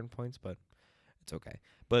teeth at certain points, but it's okay.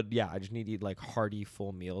 But yeah, I just need to eat like hearty,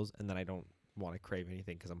 full meals, and then I don't want to crave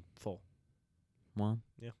anything because I'm full. Well,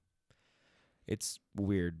 It's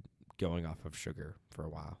weird going off of sugar for a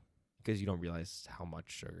while because you don't realize how much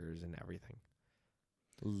sugar is in everything.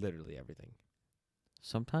 Literally everything.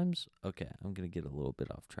 sometimes, okay, I'm going to get a little bit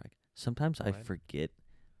off track. Sometimes I What? forget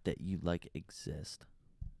that you like exist.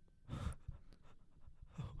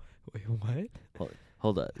 Wait, what?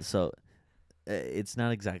 Hold up. So it's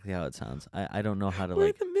not exactly how it sounds. I don't know how to We're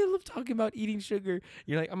like in the middle of talking about eating sugar.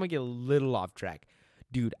 You're like, I'm going to get a little off track.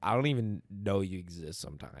 Dude, I don't even know you exist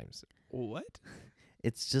sometimes. What?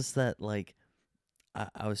 it's just that like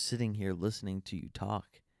I was sitting here listening to you talk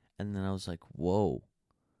and then I was like, "Whoa.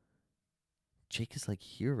 Jake is like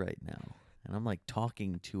here right now." And I'm like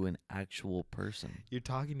talking to an actual person. You're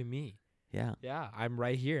talking to me. Yeah. Yeah, I'm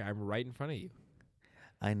right here. I'm right in front of you.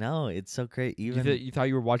 I know. It's so great. You, Even you thought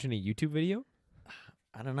you were watching a YouTube video?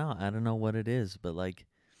 I don't know. I don't know what it is, but like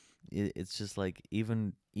it's just like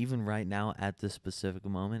even right now at this specific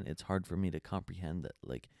moment, it's hard for me to comprehend that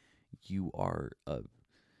like you are a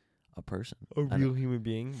person. A I don't- real human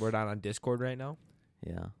being? We're not on Discord right now?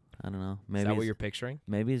 Yeah. I don't know. Is Maybe that what it's- you're picturing?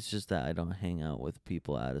 maybe it's just that I don't hang out with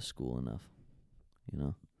people out of school enough. You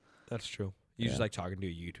know? That's true. You just Yeah. like talking to a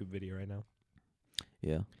YouTube video right now?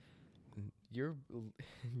 Yeah. You're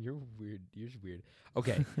weird. You're just weird.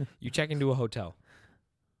 Okay, you check into a hotel.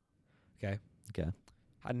 Okay. Okay.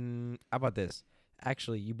 How about this?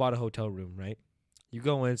 Actually, you bought a hotel room, right? You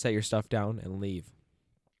go in, set your stuff down, and leave.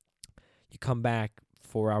 You come back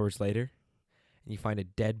 4 hours later, and you find a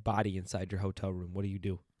dead body inside your hotel room. What do you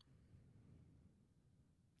do?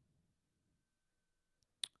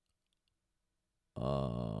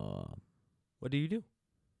 What do you do?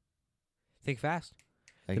 Think fast.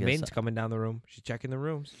 I The guess maid's coming down the room. She's checking the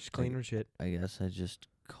rooms. She's cleaning her shit. I guess I just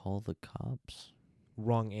call the cops.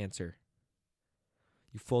 Wrong answer.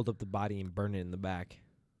 You fold up the body and burn it in the back.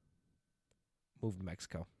 Move to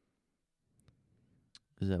Mexico.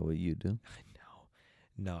 Is that what you do?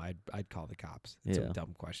 No, I'd call the cops. It's Yeah. a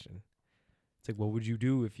dumb question. It's like, what would you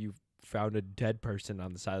do if you found a dead person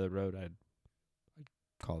on the side of the road? I'd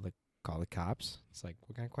call the cops. It's like,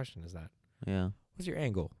 what kind of question is that? Yeah. What's your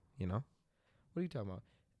angle? You know? What are you talking about?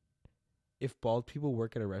 If bald people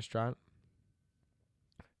work at a restaurant,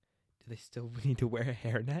 do they still need to wear a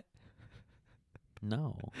hairnet?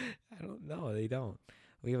 No. I don't know. They don't.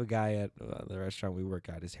 We have a guy at the restaurant we work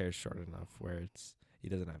at. His hair's short enough where he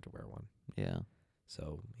doesn't have to wear one. Yeah.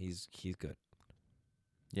 So he's good.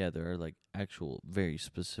 Yeah, there are like actual very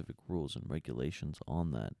specific rules and regulations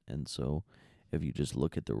on that. And so if you just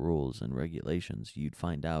look at the rules and regulations, you'd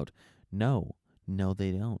find out no,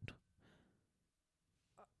 they don't.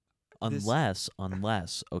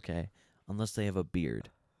 Unless they have a beard,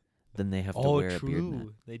 then they have to wear a beard net.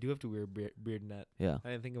 They do have to wear a beard net. Yeah.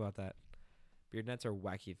 I didn't think about that. Beard nets are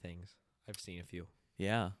wacky things. I've seen a few.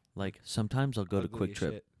 Yeah. Like sometimes I'll go to Ugly Quick as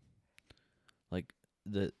Trip. shit. Like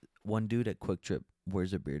the one dude at Quick Trip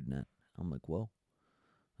wears a beard net. I'm like, whoa,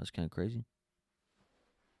 that's kind of crazy.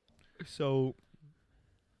 So,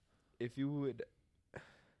 if you would,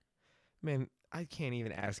 man, I can't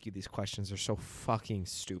even ask you these questions. They're so fucking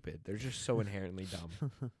stupid. They're just so inherently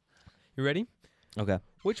dumb. You ready? Okay.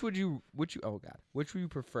 Which would you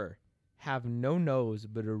prefer? Have no nose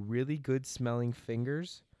but a really good smelling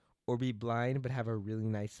fingers, or be blind but have a really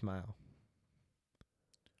nice smile?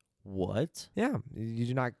 What? Yeah, you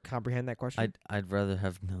do not comprehend that question. I'd rather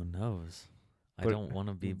have no nose. I But- don't want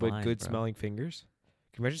to be but blind. good bro. smelling fingers.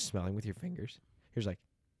 Can you imagine smelling with your fingers? Here's like,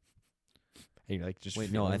 and you're like just.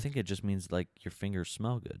 Wait, no, I feeling- think it just means like your fingers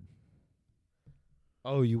smell good.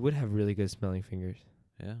 Oh, you would have really good smelling fingers.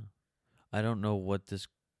 Yeah. I don't know what this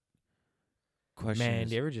question Man, is.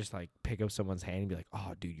 do you ever just like pick up someone's hand and be like,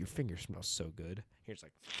 "Oh, dude, your finger smells so good." Here's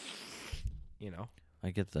like, you know,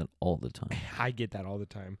 I get that all the time. I get that all the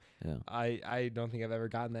time. Yeah. I don't think I've ever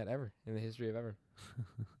gotten that ever in the history of ever.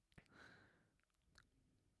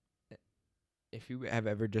 If you have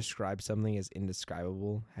ever described something as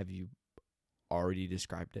indescribable, have you already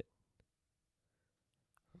described it?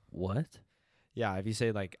 What? Yeah, if you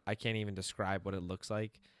say like I can't even describe what it looks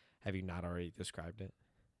like, have you not already described it?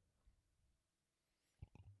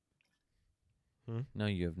 No,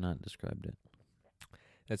 you have not described it.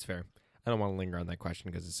 That's fair. I don't want to linger on that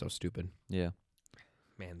question because it's so stupid. Yeah.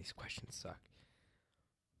 Man, these questions suck.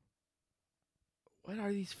 What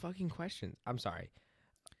are these fucking questions? I'm sorry.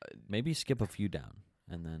 Maybe skip a few down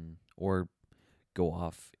and then or go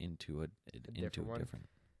off into different one? different.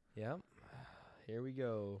 Yep. Here we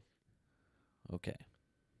go. Okay.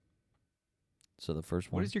 So the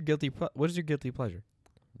first one, What is your guilty pleasure?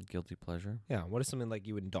 guilty pleasure? Yeah, what is something like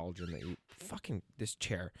you indulge in that you fucking this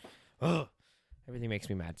chair. Ugh. Everything makes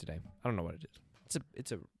me mad today. I don't know what it is.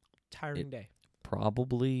 It's a tiring day.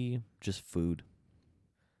 Probably just food.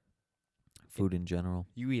 Food in general.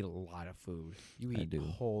 You eat a lot of food. You I eat do.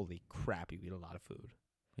 Holy crap, you eat a lot of food.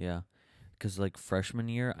 Yeah. 'Cause like freshman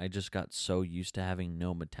year, I just got so used to having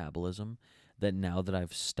no metabolism that now that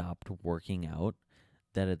I've stopped working out,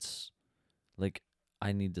 that it's like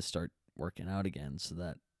I need to start working out again so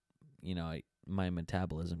that, you know, my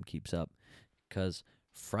metabolism keeps up. 'Cause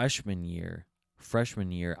freshman year,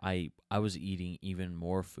 I was eating even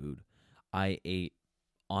more food. I ate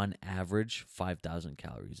on average 5,000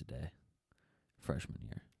 calories a day. Freshman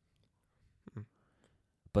year. Hmm.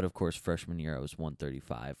 But of course, freshman year I was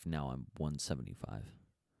 135. Now I'm 175.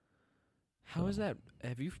 How is So- that?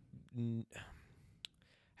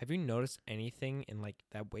 Have you noticed anything in like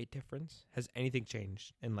that weight difference? Has anything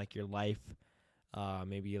changed in like your life?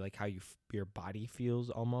 Maybe like how your body feels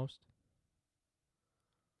almost.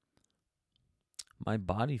 My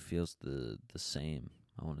body feels the same,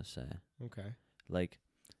 I want to say. Okay. Like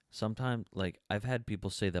sometimes like I've had people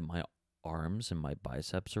say that my arms and my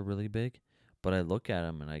biceps are really big, but I look at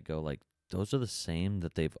them and I go like those are the same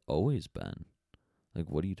that they've always been. Like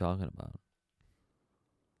what are you talking about?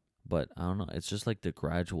 But I don't know, it's just like the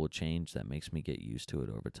gradual change that makes me get used to it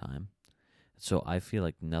over time. So I feel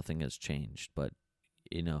like nothing has changed, but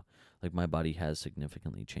you know, like my body has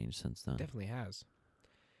significantly changed since then. Definitely has.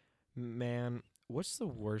 Man, what's the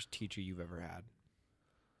worst teacher you've ever had?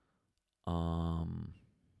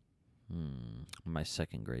 My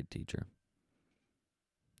second grade teacher.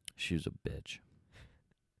 She was a bitch.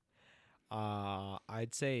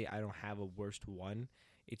 I'd say I don't have a worst one.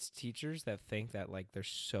 It's teachers that think that like they're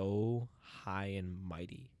so high and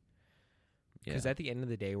mighty. Yeah. Because at the end of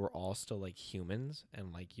the day, we're all still like humans,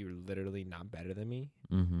 and like you're literally not better than me.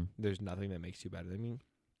 Mm-hmm. There's nothing that makes you better than me.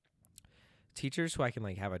 Teachers who I can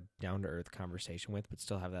like have a down to earth conversation with, but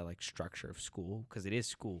still have that like structure of school, because it is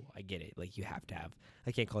school. I get it. Like you have to have.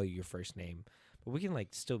 I can't call you your first name, but we can like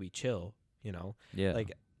still be chill. You know, Yeah.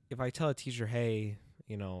 like if I tell a teacher, hey,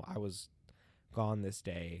 you know, I was gone this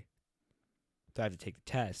day, so I have to take the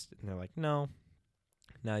test, and they're like, no,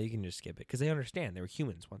 you can just skip it, because they understand they were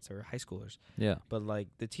humans once they were high schoolers. Yeah. But like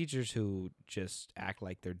the teachers who just act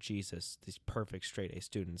like they're Jesus, these perfect straight A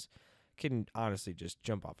students, can honestly just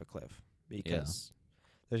jump off a cliff because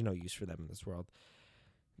there's no use for them in this world.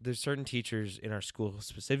 There's certain teachers in our school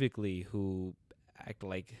specifically who act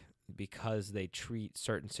like because they treat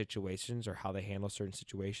certain situations or how they handle certain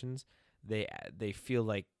situations, they feel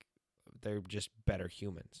like they're just better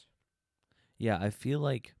humans. Yeah, I feel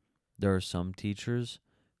like there are some teachers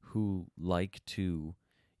who like to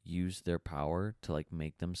use their power to like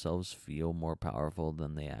make themselves feel more powerful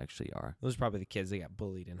than they actually are. Those are probably the kids that got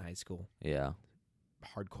bullied in high school. Yeah.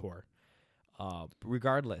 Hardcore.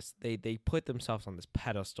 Regardless, they put themselves on this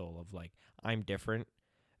pedestal of like, I'm different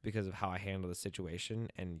because of how I handle the situation,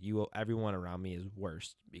 and everyone around me is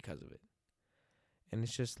worse because of it. And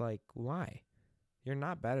it's just like, why? You're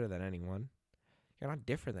not better than anyone. You're not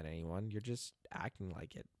different than anyone. You're just acting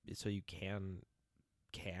like it so you can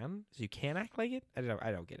act like it.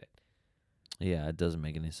 I don't get it. Yeah, it doesn't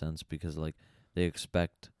make any sense because like they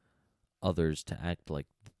expect others to act like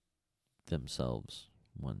themselves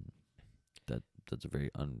when that's a very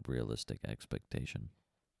unrealistic expectation.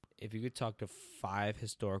 If you could talk to 5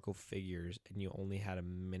 historical figures and you only had a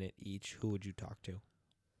minute each, who would you talk to?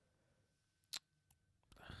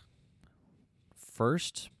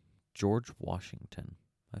 First, George Washington.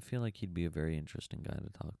 I feel like he'd be a very interesting guy to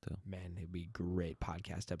talk to. Man, it'd be a great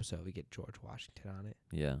podcast episode. We get George Washington on it.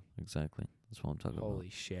 Yeah, exactly. That's what I'm talking Holy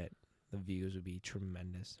shit. The views would be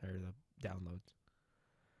tremendous, or the downloads.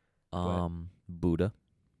 about. Buddha.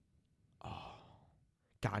 Oh.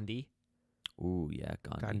 Gandhi. Ooh, yeah,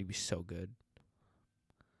 Gandhi would be so good.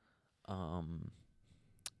 For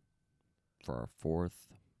our fourth,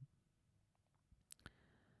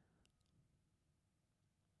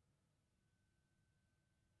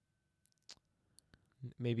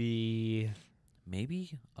 Maybe.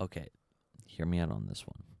 okay, hear me out on this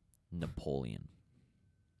one. Napoleon.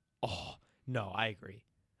 Oh, no, I agree.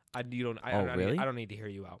 Really? I don't need to hear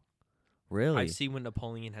you out. Really? I've seen what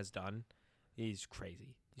Napoleon has done. He's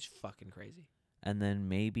crazy. He's fucking crazy. And then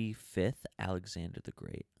maybe fifth, Alexander the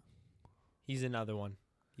Great. He's another one.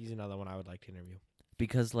 I would like to interview.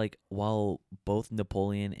 Because, like, while both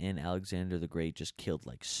Napoleon and Alexander the Great just killed,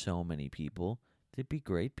 like, so many people, they'd be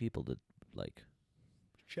great people to, like...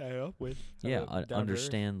 chat up with. Yeah,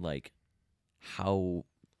 understand, like, how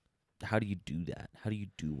do you do that? How do you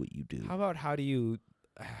do what you do? How do you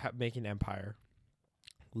make an empire,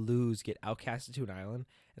 lose, get outcasted to an island,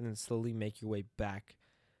 and then slowly make your way back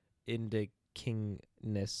into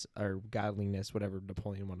kingness or godliness, whatever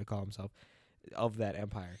Napoleon wanted to call himself, of that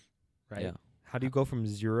empire, right? Yeah. How do you go from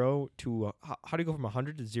 0 to how do you go from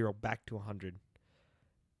 100 to 0 back to 100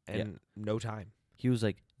 in no time? He was,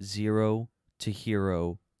 like, 0 to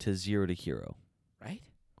hero to 0 to hero. Right?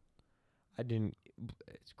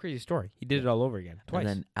 It's a crazy story. He did it all over again. Twice. And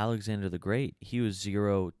then Alexander the Great, he was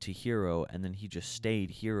 0 to hero, and then he just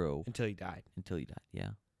stayed hero until he died.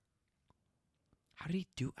 Yeah.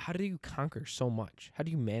 How did you conquer so much? How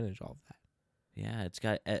do you manage all of that? Yeah, it's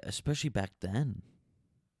got, especially back then,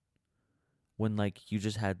 when, like, you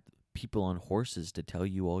just had people on horses to tell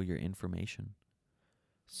you all your information.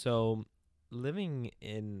 So, living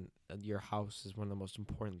in your house is one of the most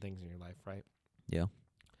important things in your life, right? Yeah.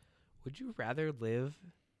 Would you rather live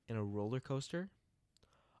in a roller coaster,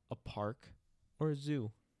 a park, or a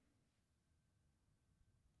zoo?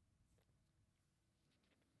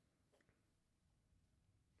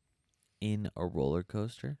 In a roller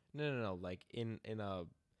coaster? No. Like in a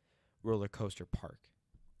roller coaster park.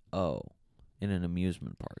 Oh, in an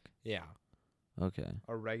amusement park. Yeah. Okay.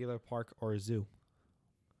 A regular park or a zoo?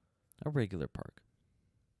 A regular park.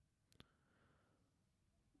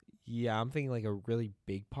 Yeah, I'm thinking like a really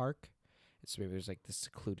big park. So maybe there's like this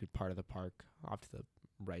secluded part of the park off to the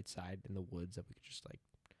right side in the woods that we could just like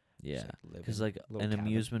Yeah, live because in. like Little an cabin.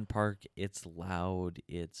 amusement park, it's loud.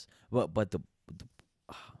 It's but the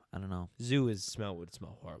I don't know. Zoo would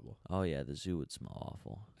smell horrible Oh yeah, the zoo would smell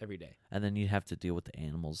awful, every day. and then you'd have to deal with the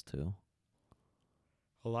animals too.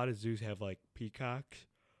 A lot of zoos have like peacocks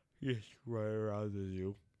just right around the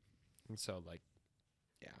zoo. And so like,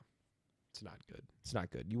 yeah. It's not good. It's not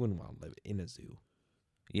good. You wouldn't want to live in a zoo.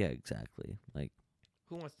 Yeah, exactly. Like,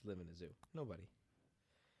 Who wants to live in a zoo? Nobody.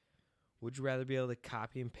 Would you rather be able to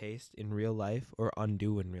copy and paste in real life or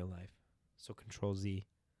undo in real life? So Control Z.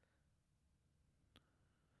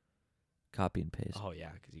 copy and paste. Oh, yeah,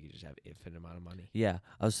 because you could just have infinite amount of money. Yeah,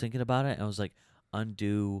 I was thinking about it, and I was like,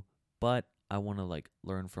 undo, but I want to, like,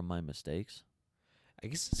 learn from my mistakes. I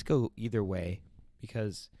guess let's go either way,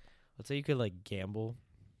 because let's say you could, like, gamble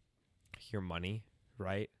your money,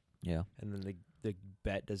 right? Yeah. And then the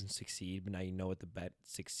bet doesn't succeed, but now you know what the bet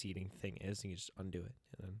succeeding thing is, and you just undo it.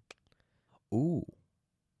 And then Ooh.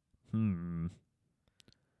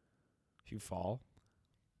 if you fall,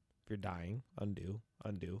 if you're dying, undo.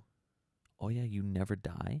 Oh, yeah, you never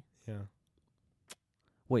die? Yeah.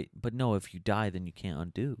 Wait, but no, if you die, then you can't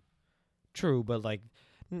undo. True, but, like,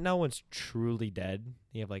 no one's truly dead.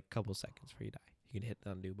 You have, like, a couple seconds before you die. You can hit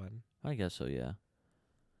the undo button. I guess so, yeah.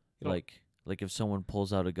 You don't- Like if someone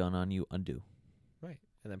pulls out a gun on you, undo. Right.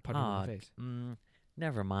 And then punch him in the face.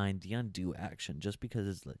 Never mind the undo action, just because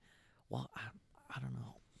it's like, well, I don't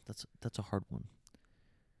know. That's a hard one.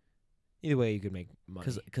 Either way, you could make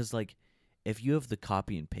money. Because like, if you have the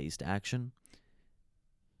copy and paste action,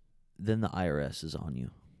 then the IRS is on you.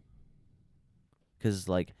 Because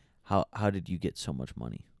like, how did you get so much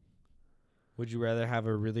money? Would you rather have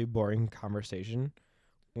a really boring conversation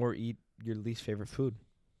or eat your least favorite food?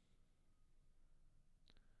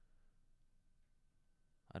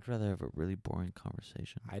 I'd rather have a really boring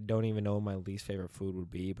conversation. I don't even know what my least favorite food would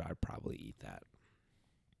be, but I'd probably eat that.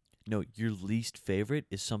 No, your least favorite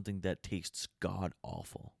is something that tastes god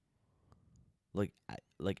awful. Like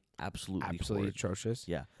absolutely Absolutely horrid. atrocious.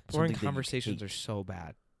 Yeah. Boring something that you conversations hate. are so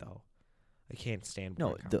bad, though. I can't stand No,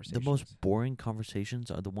 boring the conversations. most boring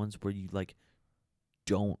conversations are the ones where you like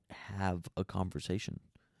don't have a conversation,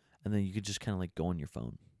 and then you could just kind of like go on your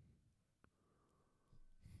phone.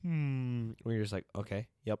 Where you're just like, okay,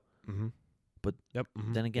 yep, mm-hmm. But yep.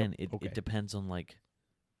 Mm-hmm, Then again, yep, okay. it depends on like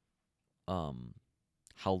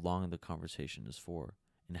how long the conversation is for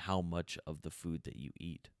and how much of the food that you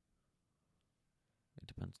eat. It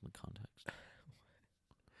depends on the context.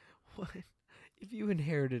 What if you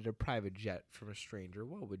inherited a private jet from a stranger?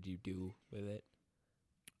 What would you do with it?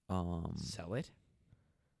 Sell it?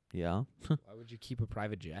 Yeah. Why would you keep a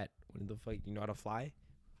private jet? What the fuck? You know how to fly?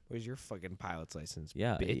 Where's your fucking pilot's license?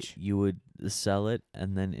 Yeah, bitch. you would sell it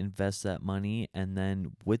and then invest that money, and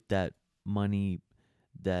then with that money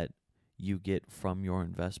that you get from your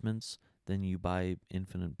investments, then you buy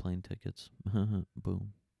infinite plane tickets.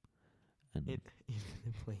 Boom. And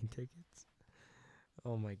Plane tickets.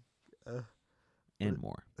 Oh my. and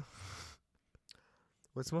more.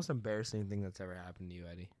 What's the most embarrassing thing that's ever happened to you,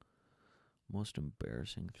 Eddie? Most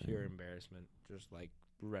embarrassing thing. Pure embarrassment, just like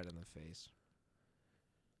red in the face.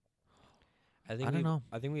 I don't know.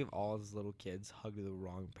 I think we've all as little kids hugged the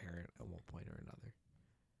wrong parent at one point or another.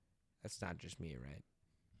 That's not just me, right?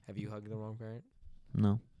 Have you hugged the wrong parent?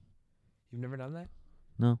 No. You've never done that?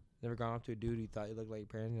 No. Never gone up to a dude you thought you looked like your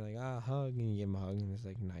parent, and you're like, hug, and you give him a hug, and it's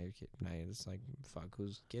like, nah, your kid. Nah, it's like, fuck,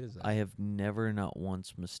 whose kid is that? I have never, not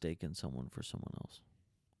once, mistaken someone for someone else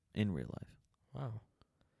in real life. Wow.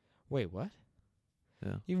 Wait, what?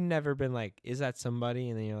 Yeah. You've never been like, is that somebody?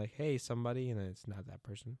 And then you're like, hey, somebody, and then it's not that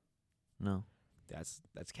person. No. That's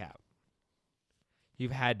cap.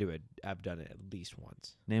 You've had to have done it at least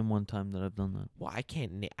once. Name one time that I've done that. Well, I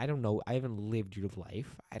can't. I don't know. I haven't lived your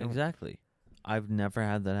life. I don't. Exactly. I've never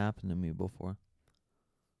had that happen to me before.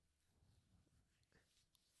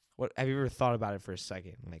 What have you ever thought about it for a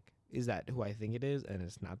second? Like, is that who I think it is, and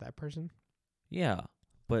it's not that person? Yeah,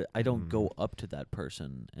 but I don't go up to that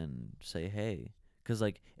person and say, hey. Because,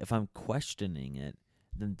 like, if I'm questioning it,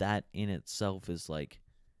 then that in itself is, like,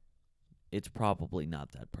 it's probably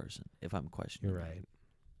not that person if I'm questioning You're it. right.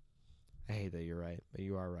 I hate that you're right, but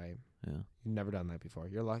you are right. Yeah. You've never done that before.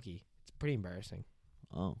 You're lucky. It's pretty embarrassing.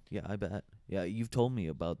 Oh, yeah, I bet. Yeah, you've told me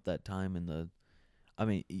about that time in the... I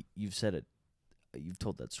mean, you've said it. You've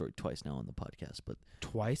told that story twice now on the podcast, but...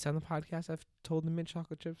 Twice on the podcast I've told the mint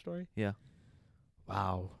chocolate chip story? Yeah.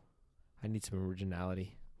 Wow. I need some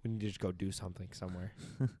originality. We need to just go do something somewhere.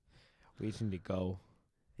 We just need to go.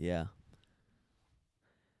 Yeah.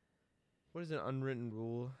 What is an unwritten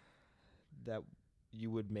rule that you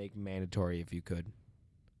would make mandatory if you could?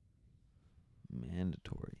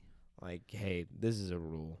 Mandatory. Like, hey, this is a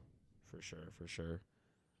rule. For sure.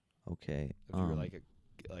 Okay. If you were like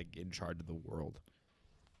in charge of the world.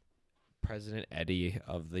 President Eddie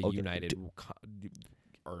of the Okay, United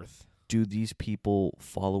Earth. Do these people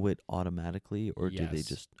follow it automatically, or do they Yes.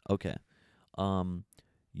 just... Okay.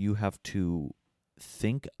 You have to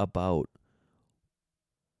think about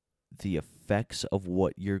the effects of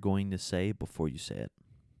what you're going to say before you say it.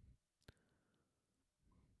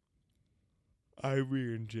 I'd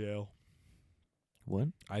be in jail. What?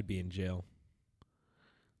 I'd be in jail.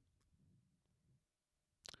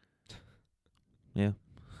 Yeah,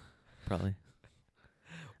 probably.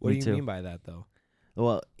 What Me do you too. mean by that, though?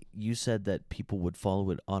 Well, you said that people would follow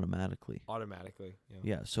it automatically. Automatically.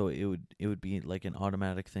 Yeah, so it would be like an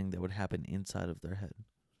automatic thing that would happen inside of their head.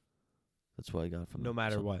 That's what I got from No it.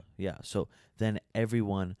 matter So- what. Yeah, so then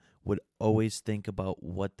everyone would always think about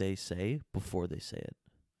what they say before they say it.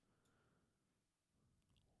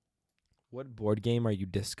 What board game are you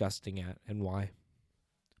disgusting at, and why?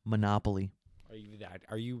 Monopoly.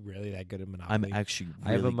 Are you really that good at Monopoly? I'm actually really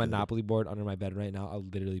I have a good. Monopoly board under my bed right now.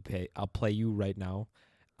 I'll play you right now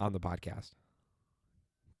on the podcast.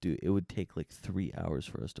 Dude, it would take like 3 hours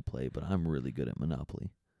for us to play, but I'm really good at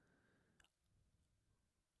Monopoly.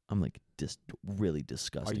 I'm like really Are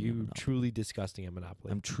disgusting. at you Monopoly. truly disgusting at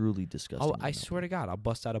Monopoly? I'm truly disgusting. Oh, at I swear to God, I'll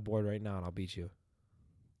bust out a board right now and I'll beat you.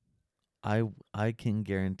 I can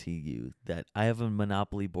guarantee you that I have a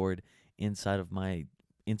Monopoly board inside of my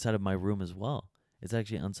room as well. It's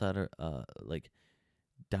actually inside like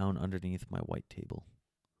down underneath my white table.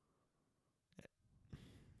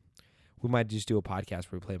 We might just do a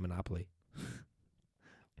podcast where we play Monopoly.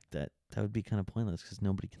 That would be kind of pointless because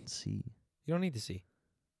nobody can see. You don't need to see.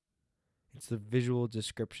 It's the visual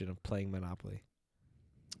description of playing Monopoly.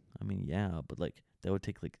 I mean, yeah, but like that would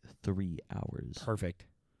take like 3 hours. Perfect.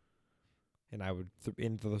 And I would,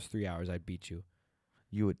 in those 3 hours, I'd beat you.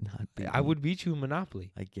 You would not be. I would beat you in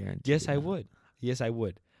Monopoly. I guarantee. Yes, you I that. would. Yes, I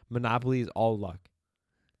would. Monopoly is all luck.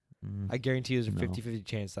 Mm, I guarantee there's a No. 50-50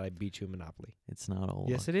 chance that I beat you in Monopoly. it's not all.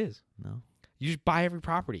 Yes, luck. it is. No. You just buy every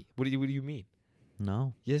property. What do you mean?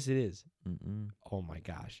 No. Yes, it is. Mm-mm. Oh my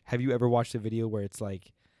gosh. Have you ever watched a video where it's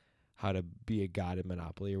like how to be a god at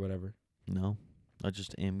Monopoly or whatever? No. I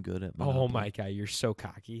just am good at Monopoly. Oh my god, you're so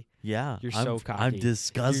cocky. Yeah. You're I'm, so cocky. I'm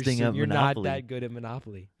disgusting you're at you're Monopoly. not that good at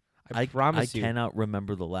Monopoly. I promise I you. cannot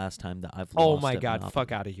remember the last time that I've Oh lost my at god, Monopoly.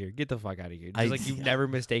 fuck out of here. Get the fuck out of here. I- Just like you've never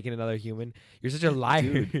mistaken another human. You're such a liar.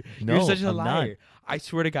 Dude, You're no, such a I'm not. liar. I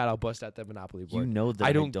swear to God, I'll bust out that Monopoly board. You know that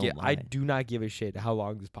I don't lie. I do not give a shit how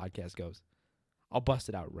long this podcast goes. I'll bust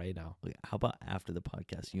it out right now. Wait, how about after the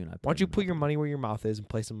podcast, you and I? Why play don't you put your Monopoly? money where your mouth is and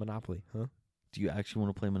play some Monopoly, huh? Do you actually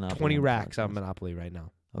want to play Monopoly? 20 on the racks on podcast? Monopoly right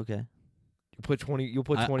now. Okay. You'll put 20 I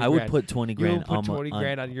grand. would put 20 grand You'll put on 20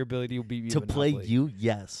 grand on your ability to beat me to in play Monopoly. you.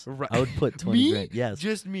 Yes, Right. I would put 20 Me? grand. Yes,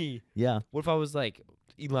 Just me. yeah, What if I was like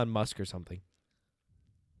Elon Musk or something?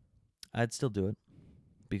 I'd still do it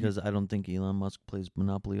because I don't think Elon Musk plays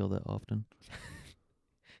Monopoly all that often.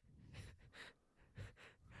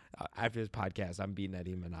 After this podcast, I'm beating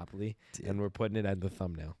Eddie in Monopoly, and we're putting it on the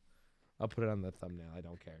thumbnail. I'll put it on the thumbnail. I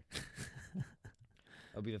don't care.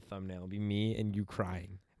 It'll be the thumbnail. It'll be me and you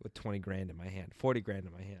crying with 20 grand in my hand, 40 grand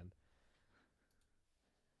in my hand.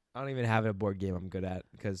 I don't even have a board game I'm good at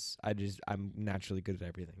because I'm naturally good at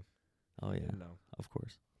everything. Oh yeah, No. of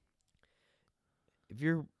course. If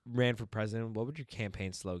you ran for president, what would your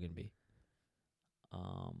campaign slogan be?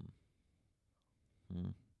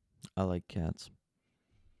 I like cats.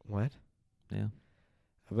 What? Yeah,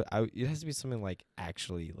 But it has to be something like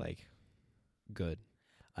actually like good.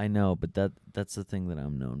 I know, but that's the thing that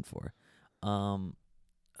I'm known for. I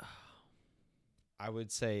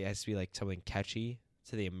would say it has to be like something catchy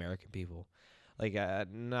to the American people. Like,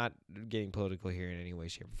 not getting political here in any way,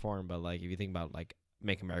 shape, or form, but like if you think about like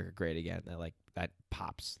 "Make America Great Again," that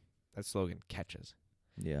pops. That slogan catches.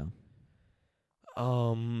 Yeah,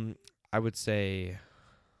 I would say,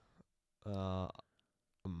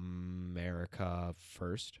 America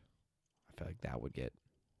First. I feel like that would get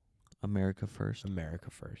America first. America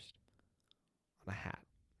First on a hat.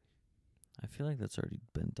 I feel like that's already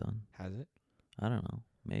been done. Has it? I don't know.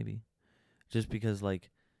 Maybe. Just because like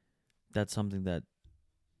that's something that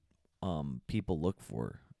people look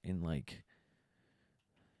for in like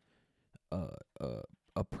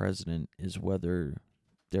a president is whether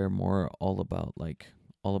they're more all about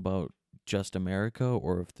just America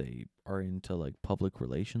or if they are into like public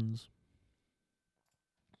relations.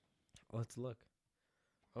 Let's look.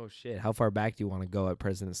 Oh shit! How far back do you want to go at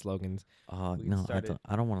president slogans? We can No, start it-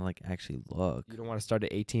 I don't want to like actually look. You don't want to start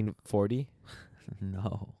at 1840?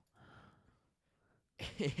 No.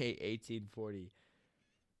 1840.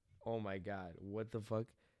 Oh my god! What the fuck?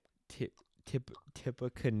 Tip a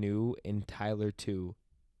canoe in Tyler 2.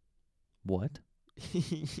 What?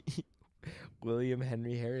 William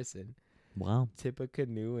Henry Harrison. Wow. Tip a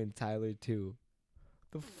canoe in Tyler 2.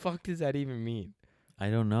 The fuck does that even mean? I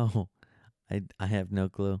don't know. I have no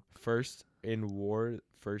clue. First in war,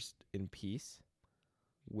 first in peace.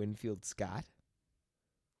 Winfield Scott.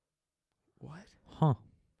 What? Huh.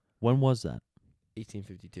 When was that?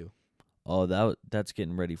 1852. Oh, that's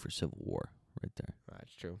getting ready for Civil War right there.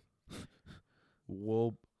 That's true.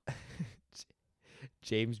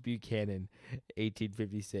 James Buchanan,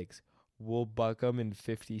 1856. Will Buckham in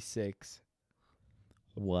 56.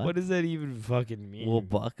 What does that even fucking mean? Will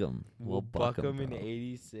Buckham. Will Buckham in bro.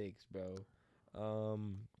 86, bro.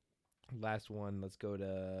 Last one. Let's go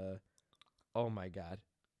to. Oh my God,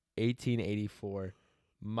 1884.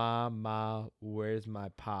 Ma, where's my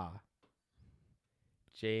pa?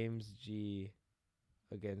 James G.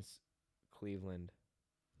 against Cleveland.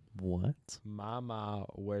 What? Ma,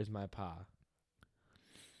 where's my pa?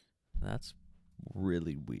 That's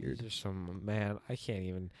really weird. These are some man. I can't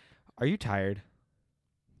even. Are you tired?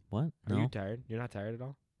 What? Are No. you tired? You're not tired at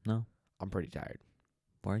all? No. I'm pretty tired.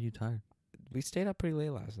 Why are you tired? We stayed up pretty late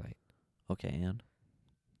last night. Okay, and?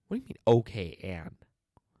 What do you mean, okay, and?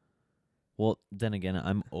 Well, then again,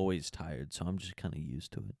 I'm always tired, so I'm just kind of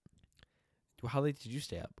used to it. How late did you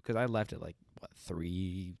stay up? Because I left at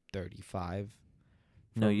 3:35.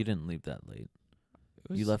 No, you didn't leave that late.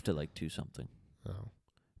 You left at 2 something. Oh.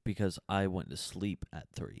 Because I went to sleep at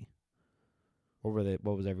 3. What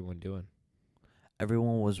was everyone doing?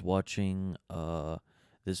 Everyone was watching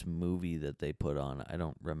this movie that they put on. I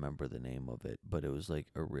don't remember the name of it, but it was a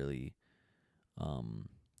really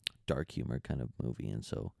dark humor kind of movie. And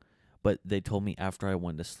so, but they told me after I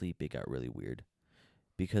went to sleep, it got really weird.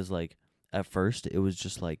 Because at first it was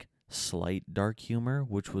just slight dark humor,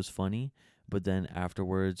 which was funny. But then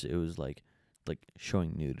afterwards it was like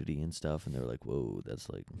showing nudity and stuff. And they were like, whoa, that's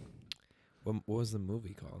What was the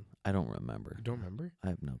movie called? I don't remember. You don't remember? I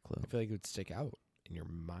have no clue. I feel like it would stick out in your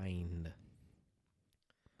mind.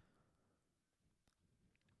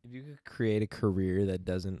 If you could create a career that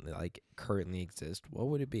doesn't currently exist, what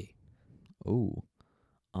would it be? Oh,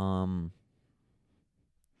 I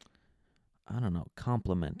don't know.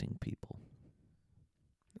 Complimenting people.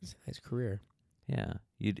 It's a nice career. Yeah,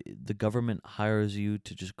 the government hires you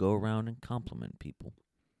to just go around and compliment people.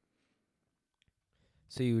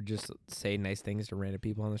 So you would just say nice things to random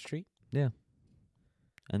people on the street? Yeah,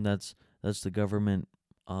 and that's the government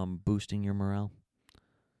boosting your morale.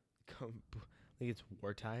 It's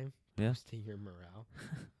wartime. Yeah. Boosting your morale.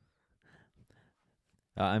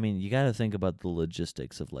 I mean, you got to think about the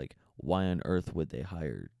logistics of why on earth would they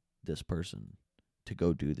hire this person to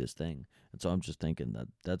go do this thing? And so I'm just thinking that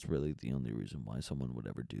that's really the only reason why someone would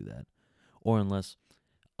ever do that, or unless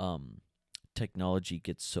technology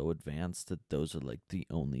gets so advanced that those are the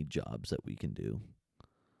only jobs that we can do.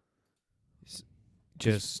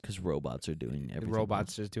 Just because robots are doing everything.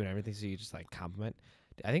 Robots just doing everything, so you just compliment.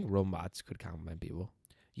 I think robots could compliment people.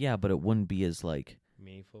 Yeah, but it wouldn't be as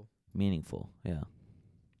Meaningful. Yeah,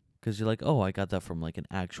 because you're oh, I got that from an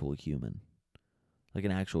actual human.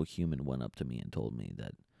 An actual human went up to me and told me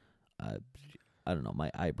that, I don't know,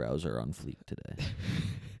 my eyebrows are on fleek today.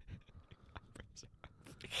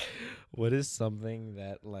 What is something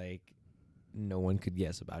that no one could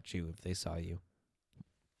guess about you if they saw you?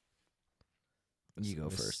 You go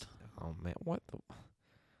first. Oh man, what the?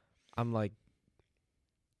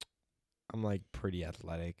 I'm pretty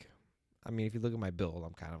athletic. I mean, if you look at my build,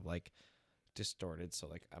 I'm kind of distorted, so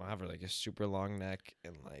I don't have a super long neck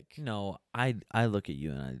and No, I look at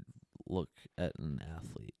you and I look at an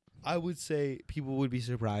athlete. I would say people would be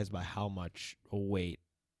surprised by how much weight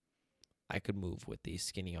I could move with these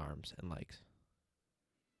skinny arms and legs.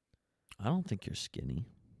 I don't think you're skinny.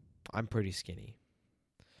 I'm pretty skinny.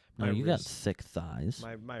 No, you got thick thighs.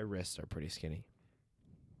 My wrists are pretty skinny.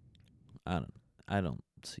 I don't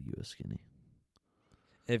see you as skinny.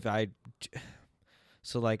 If I,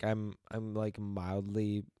 so I'm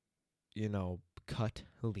mildly, cut,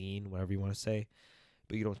 lean, whatever you want to say,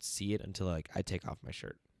 but you don't see it until I take off my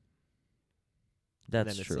shirt.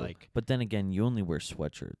 That's true. But then again, you only wear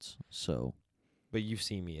sweatshirts, so. But you've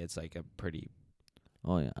seen me. It's a pretty.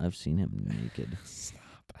 Oh yeah, I've seen him naked.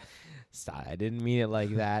 Stop! I didn't mean it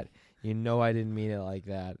like that. I didn't mean it like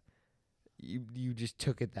that. You just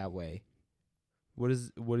took it that way. What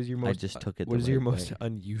is your most? I just took it. What is right your most way.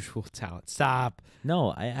 unusual talent? Stop.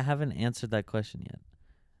 No, I haven't answered that question yet.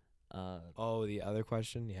 Oh, the other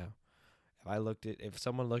question, yeah. If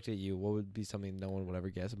someone looked at you, what would be something no one would ever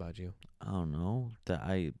guess about you? I don't know, that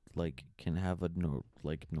I can have a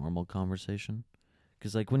normal conversation.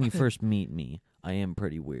 Because when you first meet me, I am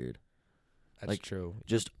pretty weird. That's true.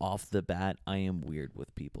 Just off the bat, I am weird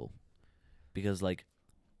with people. Because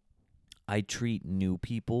I treat new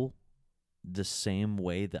people the same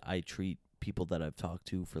way that I treat people that I've talked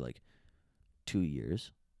to for 2 years.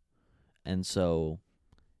 And so,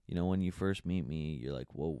 You know, when you first meet me, you're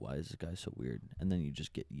like, whoa, why is this guy so weird? And then you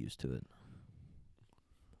just get used to it.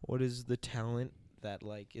 What is the talent that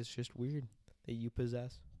like is just weird that you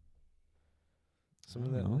possess?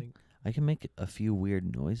 Something that know. like I can make a few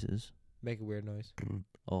weird noises. make a weird noise.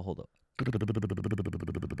 Oh, hold up.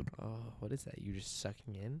 Oh, what is that? You just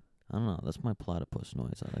sucking in? I don't know. That's my platypus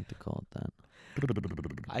noise. I like to call it that.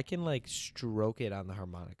 I can like stroke it on the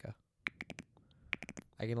harmonica.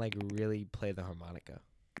 I can like really play the harmonica.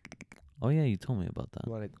 Oh, yeah, you told me about that.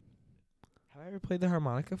 You want to? Have I ever played the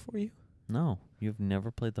harmonica for you? No, you've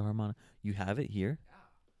never played the harmonica. You have it here?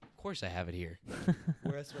 Of course I have it here.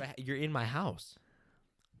 Where else would you're in my house.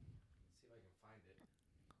 See if I can find it.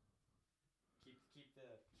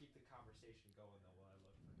 Keep the conversation going though while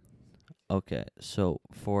I look. Okay, so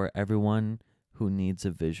for everyone who needs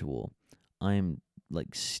a visual, I'm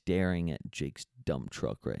like staring at Jake's dump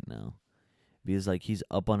truck right now. Because like he's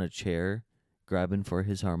up on a chair grabbing for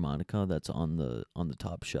his harmonica that's on the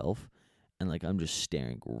top shelf, and like I'm just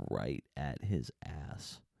staring right at his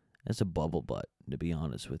ass. That's a bubble butt, to be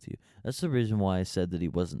honest with you. That's the reason why I said that he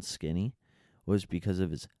wasn't skinny, was because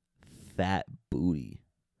of his fat booty.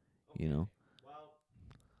 You know? Well,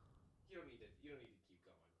 you don't need to keep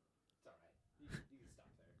going. It's all right. You can stop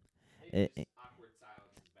there. Maybe just awkward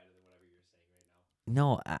silence is better than whatever you're saying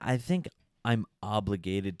right now. No, I think I'm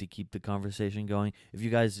obligated to keep the conversation going. If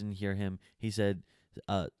you guys didn't hear him, he said,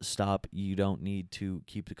 stop, you don't need to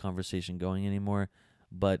keep the conversation going anymore.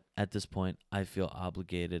 But at this point, I feel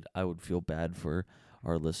obligated. I would feel bad for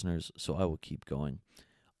our listeners, so I will keep going.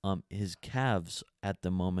 His calves at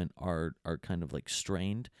the moment are kind of like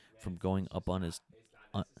strained from going up on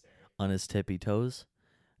his tippy toes.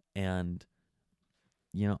 And,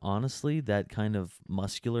 you know, honestly, that kind of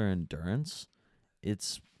muscular endurance,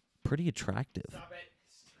 it's pretty attractive. Stop it.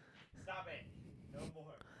 Stop it. No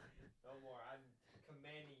more. No more. I'm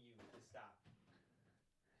commanding you to stop. I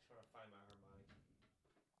just want to find my harmonica.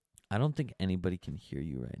 I don't think anybody can hear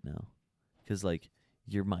you right now, because like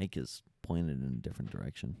your mic is pointed in a different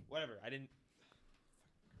direction. Whatever. I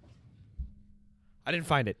didn't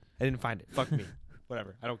find it. Fuck me.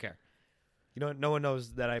 Whatever. I don't care. You know what? No one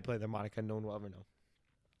knows that I play the harmonica. No one will ever know.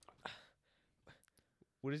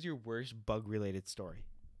 What is your worst bug-related story?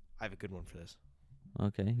 I have a good one for this.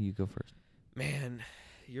 Okay, you go first. Man,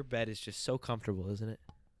 your bed is just so comfortable, isn't it?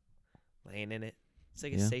 Laying in it. It's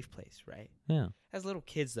like a Yeah. safe place, right? Yeah. As little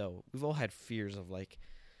kids, though, we've all had fears of, like,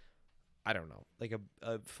 I don't know, like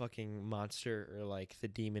a fucking monster or, like, the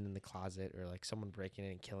demon in the closet or, like, someone breaking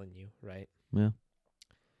in and killing you, right? Yeah.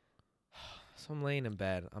 So I'm laying in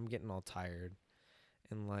bed. I'm getting all tired.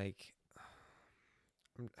 And, like,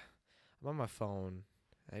 I'm on my phone.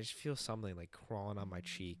 I just feel something, like, crawling on my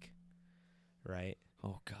cheek, right?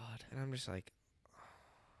 Oh God. And I'm just like,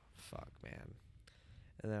 fuck, man.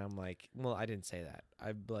 And then I'm like, well, I didn't say that.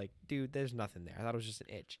 I'm like, dude, there's nothing there. I thought it was just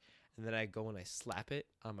an itch. And then I go and I slap it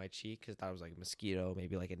on my cheek because I thought it was like a mosquito,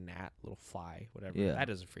 maybe like a gnat, little fly, whatever. Yeah. That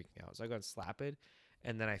doesn't freak me out. So I go and slap it.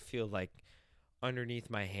 And then I feel like underneath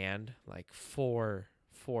my hand, like 4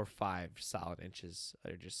 or 5 solid inches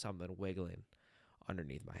are just something wiggling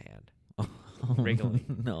underneath my hand.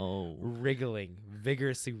 Wriggling. No. Wriggling,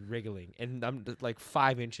 vigorously wriggling. And I'm like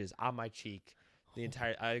 5 inches on my cheek. The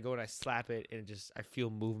entire, I go and I slap it and I feel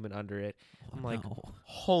movement under it. I'm like, No.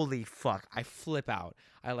 holy fuck. I flip out.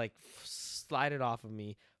 I like slide it off of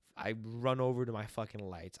me. I run over to my fucking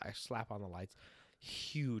lights. I slap on the lights.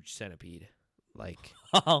 Huge centipede. Like,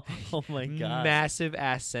 Oh my God. massive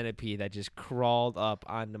ass centipede that just crawled up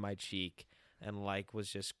onto my cheek and like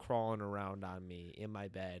was just crawling around on me in my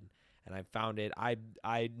bed. And I found it. I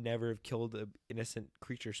never have killed an innocent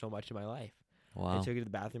creature so much in my life. Wow. I took it to the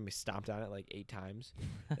bathroom. We stomped on it like 8 times,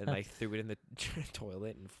 and like threw it in the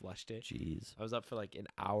toilet and flushed it. Jeez. I was up for like an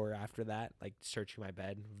hour after that, like searching my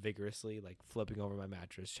bed vigorously, like flipping over my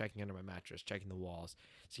mattress, checking under my mattress, checking the walls,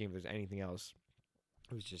 seeing if there's anything else.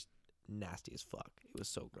 It was just nasty as fuck. It was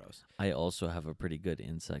so gross. I also have a pretty good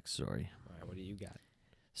insect story. All right, what do you got?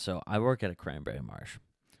 So I work at a cranberry marsh,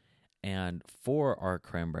 and for our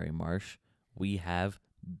cranberry marsh, we have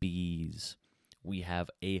bees. We have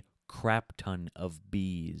a crap ton of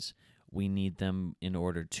bees. We need them in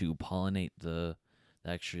order to pollinate the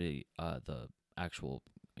actual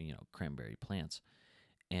cranberry plants.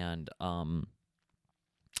 And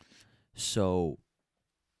so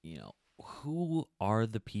who are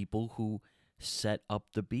the people who set up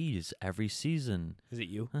the bees every season? Is it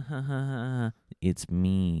you? It's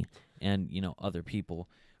me and other people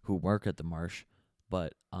who work at the marsh.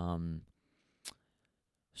 But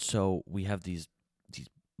so we have these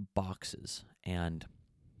boxes, and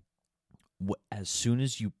as soon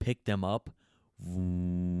as you pick them up,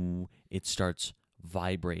 it starts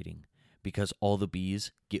vibrating because all the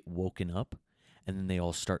bees get woken up and then they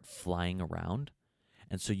all start flying around.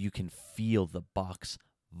 And so you can feel the box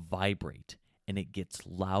vibrate and it gets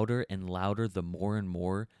louder and louder the more and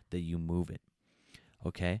more that you move it.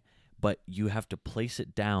 Okay? But you have to place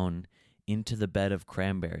it down into the bed of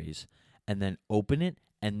cranberries and then open it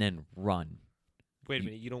and then run. Wait a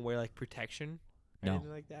minute. You don't wear like protection or No.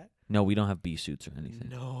 anything like that? No, we don't have bee suits or anything.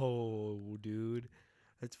 No, dude.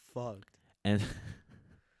 That's fucked. And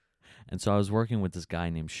and so I was working with this guy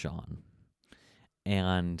named Sean.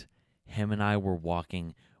 And him and I were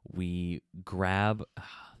walking. We were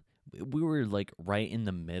like right in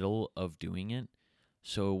the middle of doing it.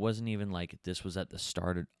 So it wasn't even like this was at the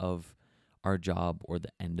start of our job or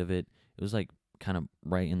the end of it. It was like kind of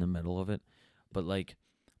right in the middle of it. But like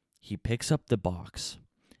he picks up the box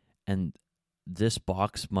and this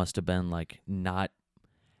box must have been like not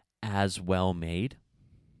as well made.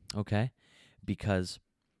 Okay? Because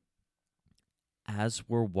as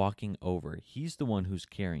we're walking over, he's the one who's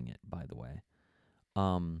carrying it, by the way.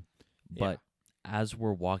 But as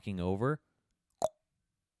we're walking over,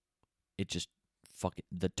 it just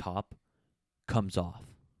the top comes off.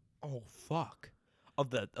 Oh fuck!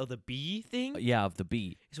 Of the bee thing? Yeah, of the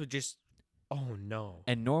bee. So just oh no.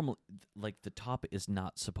 And normally, like the top is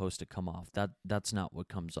not supposed to come off. That's not what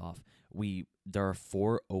comes off. There are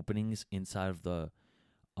 4 openings inside of the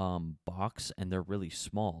box, and they're really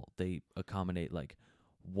small. They accommodate like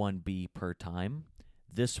 1 bee per time.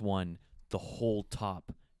 This one, the whole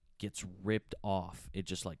top gets ripped off. It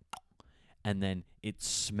just like, and then it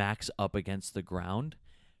smacks up against the ground.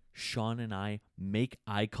 Sean and I make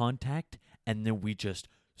eye contact, and then we just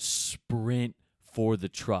sprint for the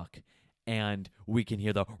truck. And we can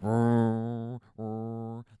hear the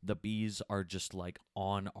bees are just like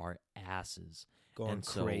on our asses. Going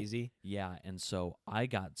so, crazy. Yeah, and so I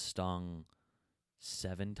got stung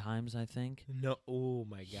 7 times, I think. No, oh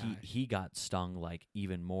my gosh. He got stung like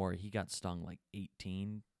even more. He got stung like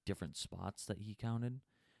 18 different spots that he counted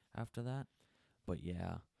after that. But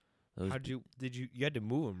yeah. You had to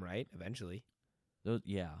move him, right? Eventually.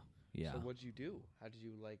 Yeah. So what'd you do? How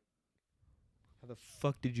the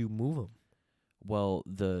fuck did you move him? Well,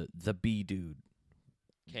 the bee dude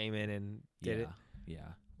came in and did it?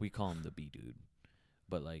 Yeah. We call him the bee dude.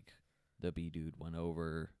 But like the bee dude went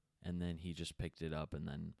over and then he just picked it up and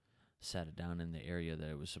then sat it down in the area that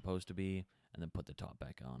it was supposed to be and then put the top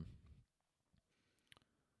back on.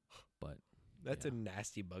 But that's a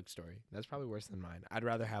nasty bug story. That's probably worse than mine. I'd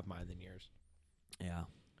rather have mine than yours. Yeah.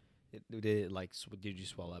 Did you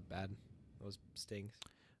swell up bad? Those stings?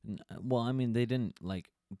 Well, I mean, they didn't like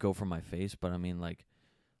go for my face, but I mean, like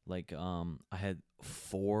I had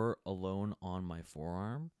 4 alone on my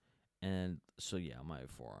forearm, and so yeah, my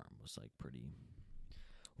forearm was like pretty.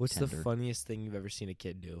 What's tender. the funniest thing you've ever seen a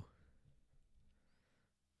kid do?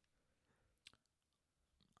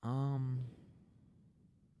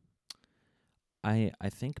 I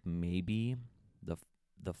think maybe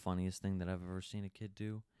the funniest thing that I've ever seen a kid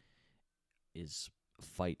do is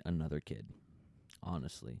fight another kid.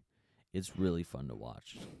 Honestly, it's really fun to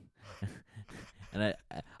watch. And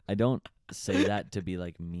I don't say that to be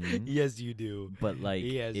like mean. Yes, you do. But like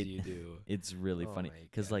you do. It's really funny my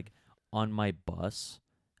cuz God. like on my bus,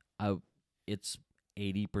 it's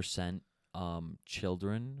 80%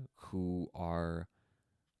 children who are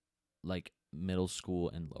like middle school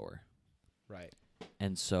and lower. Right.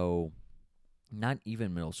 And so not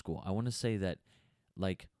even middle school. I want to say that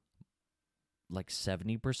like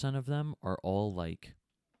 70% of them are all like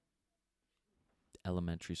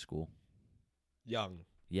elementary school. Young.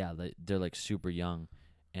 Yeah, they're like super young.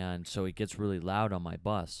 And so it gets really loud on my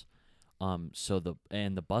bus. So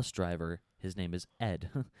the bus driver, his name is Ed.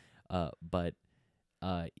 But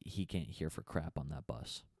he can't hear for crap on that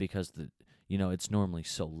bus because it's normally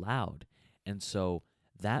so loud. And so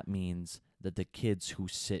that means that the kids who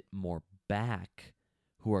sit more back,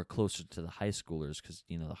 who are closer to the high schoolers, because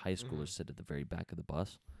the high schoolers sit at the very back of the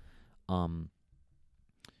bus,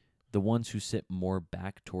 the ones who sit more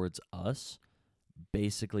back towards us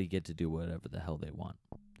basically get to do whatever the hell they want,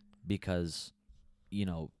 because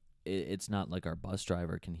it's not like our bus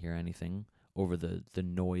driver can hear anything over the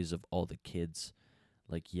noise of all the kids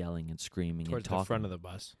like yelling and screaming towards and talking. the front of the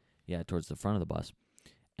bus. Yeah, towards the front of the bus.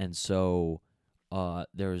 And so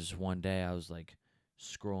there was one day I was like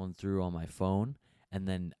scrolling through on my phone, and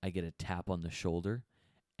then I get a tap on the shoulder,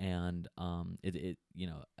 and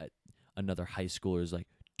another high schooler is like,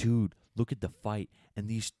 "Dude, look at the fight!" And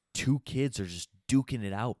these 2 kids are just duking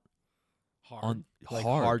it out. Hard.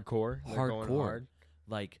 Hardcore. They're going hard.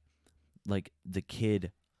 Like the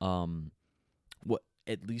kid what,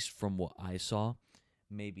 at least from what I saw,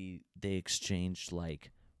 maybe they exchanged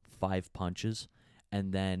like 5 punches,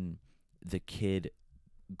 and then the kid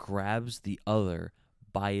grabs the other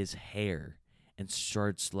by his hair and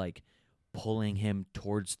starts like pulling him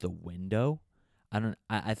towards the window.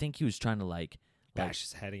 I think he was trying to like Bash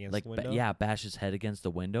his head against the window. yeah, bash his head against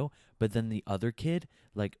the window, but then the other kid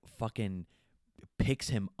like fucking picks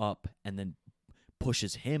him up and then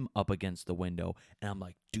pushes him up against the window, and I'm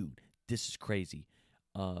like, dude, this is crazy.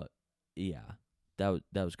 Yeah, that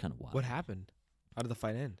was kind of wild. What happened? How did the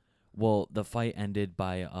fight end? Well, the fight ended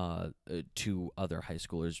by 2 other high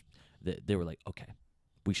schoolers. They were like, okay,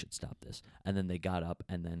 we should stop this, and then they got up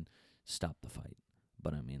and then stopped the fight.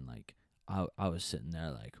 But I mean, like, I was sitting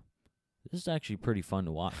there like, this is actually pretty fun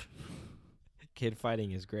to watch. Kid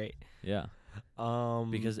fighting is great. Yeah,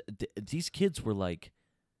 because these kids were like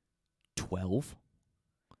 12,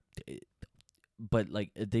 but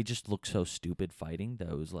like they just looked so stupid fighting that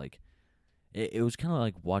it was like, it was kind of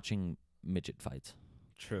like watching midget fights.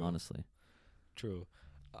 True. Honestly. True.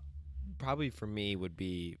 Probably for me would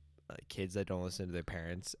be kids that don't listen to their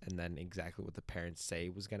parents, and then exactly what the parents say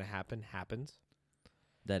was going to happen happens.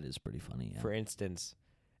 That is pretty funny. Yeah. For instance,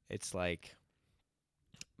 it's like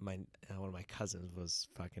one of my cousins was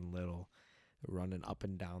fucking little, running up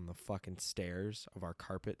and down the fucking stairs of our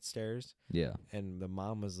carpet stairs, Yeah. and the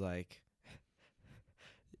mom was like,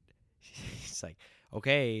 she's like,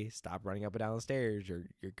 okay, stop running up and down the stairs. You're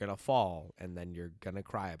gonna fall, and then you're gonna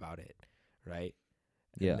cry about it, right?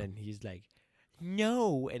 Yeah. And then he's like,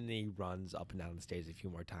 no, and then he runs up and down the stairs a few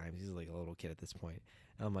more times. He's like a little kid at this point.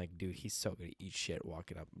 And I'm like, dude, he's so gonna eat shit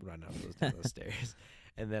running up down those stairs.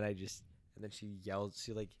 And then she yells.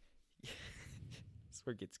 She like, this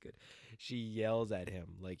where it gets good. She yells at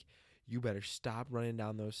him like, you better stop running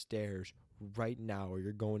down those stairs right now, or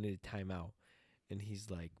you're going into timeout. And he's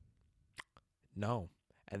like, no.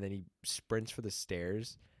 And then he sprints for the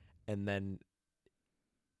stairs, and then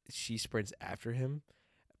she sprints after him.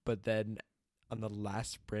 But then on the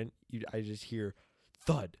last sprint, I just hear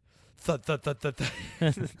thud, thud, thud, thud, thud, thud.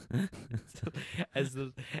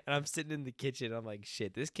 And I'm sitting in the kitchen. I'm like,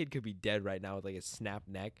 shit, this kid could be dead right now with like a snapped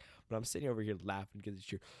neck. But I'm sitting over here laughing because I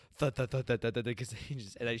hear thud, thud, thud, thud, thud, thud, because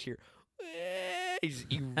and I just hear, he just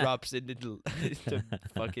erupts into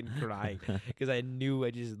fucking crying because I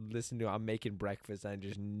just listened to I'm making breakfast, and I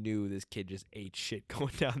just knew this kid just ate shit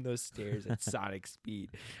going down those stairs at sonic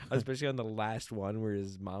speed, especially on the last one where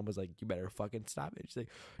his mom was like, you better fucking stop it. She's like,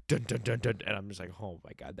 dun dun dun dun, and I'm just like, oh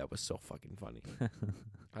my god, that was so fucking funny.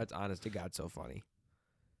 That's honest to God so funny.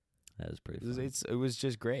 That was pretty funny. It was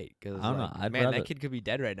just great because I don't know. that kid could be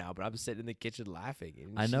dead right now, but I'm sitting in the kitchen laughing.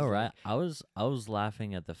 And I know, she's right? like, I was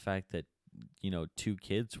laughing at the fact that, 2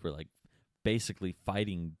 kids were like basically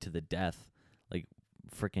fighting to the death, like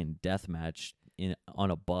freaking death match on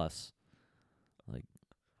a bus. Like,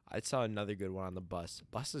 I saw another good one on the bus.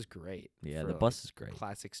 Bus is great. Yeah, for, the bus is great.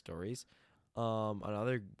 Classic stories.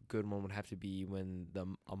 Another good one would have to be when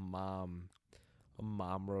a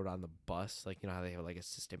mom rode on the bus. Like, you know how they have like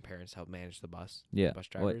assistant parents help manage the bus. Yeah, Bus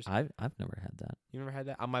drivers. I've never had that. You never had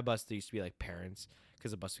that? On my bus, there used to be like parents,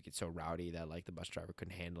 because the bus would get so rowdy that like the bus driver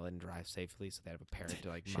couldn't handle it and drive safely, so they have a parent to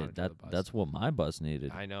like monitor the bus. That's what my bus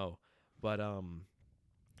needed. I know, but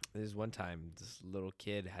this one time this little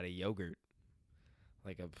kid had a yogurt,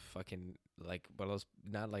 like a fucking like one of those,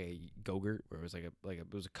 not like a Go-Gurt where it was it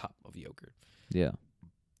was a cup of yogurt. Yeah.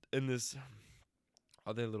 And this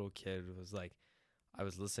other little kid was like, I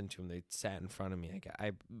was listening to him. They sat in front of me.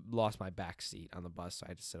 I lost my back seat on the bus, so I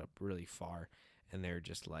had to sit up really far. And they were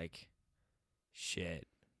just like, shit,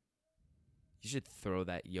 you should throw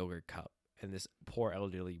that yogurt cup. And this poor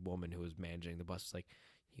elderly woman who was managing the bus was like,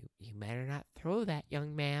 you better not throw that,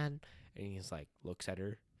 young man. And he's like, looks at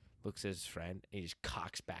her, looks at his friend, and he just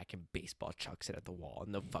cocks back and baseball chucks it at the wall,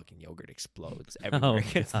 and the fucking yogurt explodes everywhere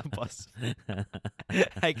against the bus.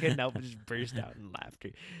 I couldn't help but just burst out in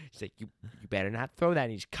laughter. She's like, you better not throw that.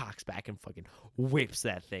 And he just cocks back and fucking whips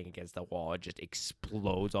that thing against the wall. It just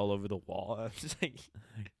explodes all over the wall. I'm just like,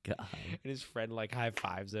 God. And his friend like high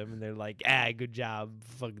fives him, and they're like, good job,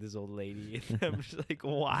 fuck this old lady. And I'm just like,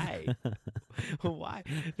 why? Why?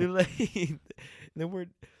 They're like, they were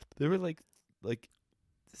like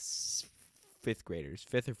 5th graders,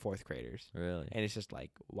 5th or 4th graders. Really? And it's just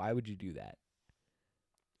like, why would you do that?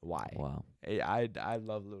 Why? Wow. I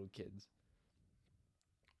love little kids.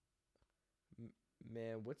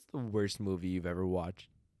 Man, what's the worst movie you've ever watched?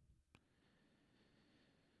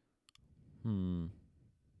 I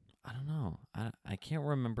don't know. I can't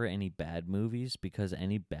remember any bad movies, because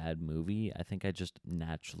any bad movie, I think I just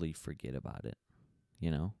naturally forget about it.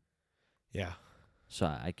 Yeah. So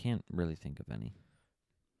I can't really think of any.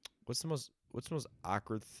 What's the most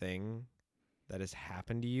awkward thing that has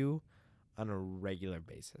happened to you on a regular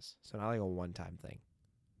basis? So not like a one-time thing.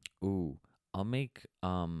 Ooh,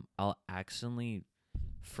 I'll accidentally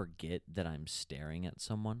forget that I'm staring at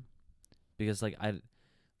someone because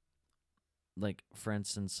for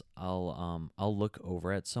instance, I'll look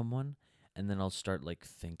over at someone and then I'll start like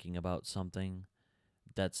thinking about something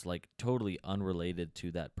that's like totally unrelated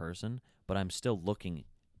to that person, but I'm still looking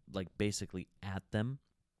like basically at them,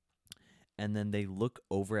 and then they look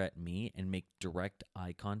over at me and make direct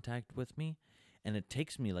eye contact with me, and it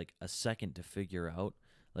takes me like a second to figure out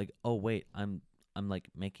like, oh wait, I'm like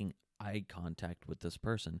making eye contact with this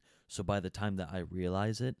person. So by the time that I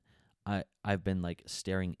realize it, I've been like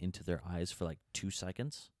staring into their eyes for like 2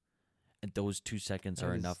 seconds, and those 2 seconds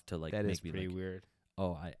are enough to like That make is me pretty like, weird.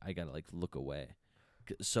 oh, I gotta like look away.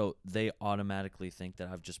 So they automatically think that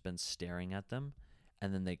I've just been staring at them,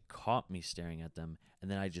 and then they caught me staring at them,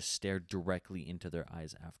 and then I just stared directly into their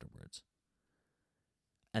eyes afterwards.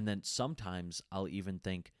 And then sometimes I'll even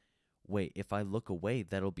think, wait, if I look away,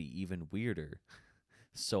 that'll be even weirder.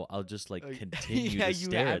 So I'll just like continue Yeah, to you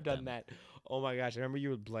stare have at done them. that. Oh my gosh, I remember you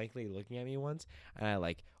were blankly looking at me once, and I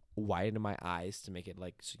like widened my eyes to make it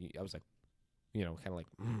like I was like, kind of like,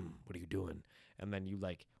 what are you doing? And then you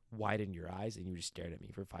like widened your eyes and you just stared at me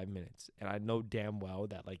for 5 minutes, and I know damn well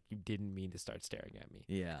that like you didn't mean to start staring at me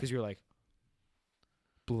Yeah. because you're like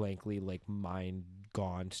blankly like mind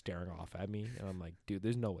gone staring off at me, and I'm like, dude,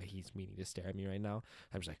 there's no way he's meaning to stare at me right now.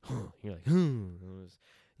 I'm just like, you're like,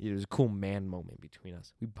 it was a cool man moment between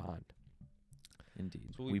us. We bond. Indeed.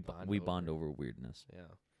 That's what We bond over weirdness. Yeah.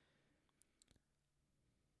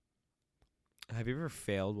 Have you ever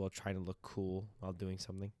failed while trying to look cool while doing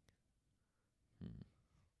something?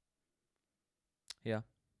 Yeah.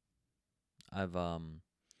 I've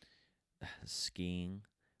skiing.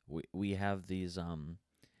 We have these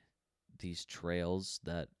trails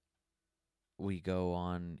that we go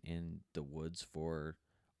on in the woods for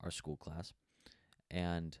our school class.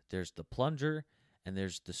 And there's the plunger and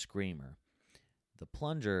there's the screamer. The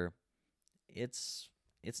plunger, it's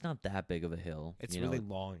not that big of a hill. It's really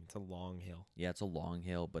long. It's a long hill. Yeah, it's a long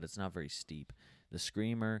hill, but it's not very steep. The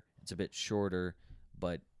screamer, it's a bit shorter,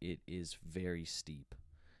 but it is very steep.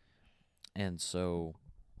 And so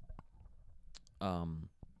I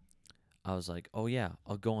was like, oh yeah,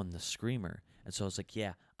 I'll go on the screamer. And so I was like,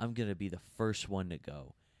 yeah, I'm going to be the first one to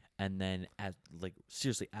go. And then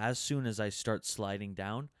seriously, as soon as I start sliding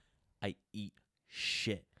down, I eat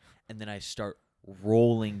shit. And then I start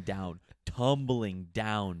rolling down, tumbling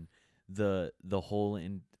down the whole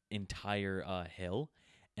entire hill.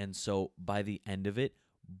 And so by the end of it,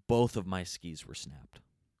 both of my skis were snapped.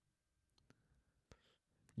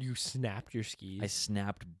 You snapped your skis? I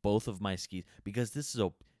snapped both of my skis because this is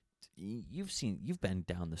you've been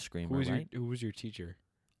down the screamer, right? Who was your teacher?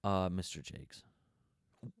 Mr. Jakes.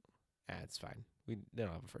 It's fine. They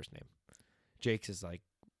don't have a first name. Jakes is like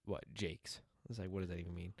what? Jakes. It's like, what does that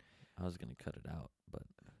even mean? I was gonna cut it out, but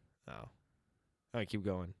all right, keep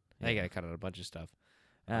going. yeah. I gotta cut out a bunch of stuff.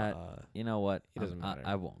 You know what? It doesn't matter.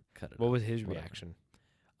 I won't cut it. What out. was his Whatever. reaction?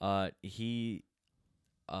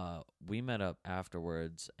 We met up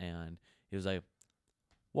afterwards, and he was like,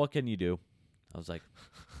 "What can you do?" I was like,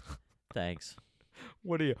 "Thanks."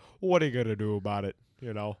 What are you gonna do about it?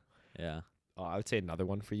 Yeah. I would say another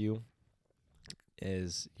one for you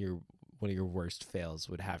is one of your worst fails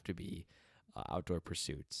would have to be outdoor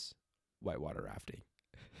pursuits, whitewater rafting.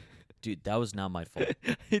 Dude, that was not my fault.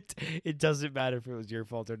 It doesn't matter if it was your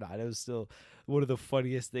fault or not. It was still one of the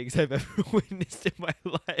funniest things I've ever witnessed in my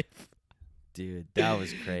life. Dude, that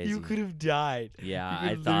was crazy. You could have died. Yeah, you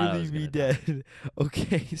I could thought I literally was be gonna dead. die.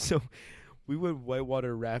 Okay, so we went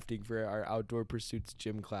whitewater rafting for our outdoor pursuits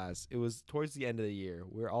gym class. It was towards the end of the year.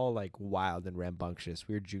 We were all like wild and rambunctious.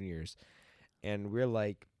 We were juniors, and we're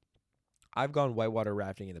like, I've gone whitewater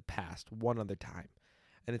rafting in the past one other time,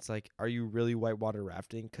 and it's like, are you really whitewater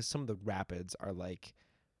rafting? Because some of the rapids are like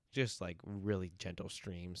just like really gentle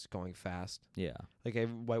streams going fast. Yeah. Like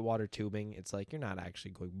whitewater tubing, it's like you're not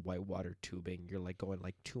actually going whitewater tubing. You're like going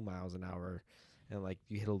like 2 miles an hour, and like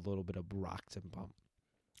you hit a little bit of rocks and bump.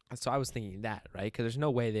 So I was thinking that, right? Because there's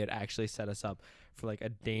no way they'd actually set us up for like a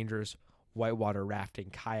dangerous whitewater rafting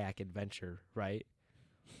kayak adventure, right?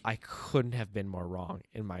 I couldn't have been more wrong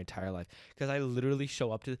in my entire life, because I literally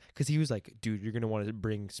show up to, because he was like, dude, you're going to want to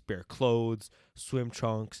bring spare clothes, swim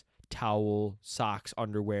trunks, towel, socks,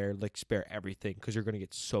 underwear, like spare everything, because you're going to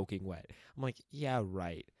get soaking wet. I'm like, yeah,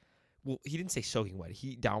 right. Well, he didn't say soaking wet.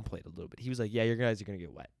 He downplayed a little bit. He was like, yeah, your guys are going to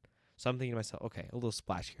get wet. So I'm thinking to myself, okay, a little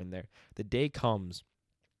splash here and there. The day comes,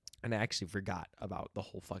 and I actually forgot about the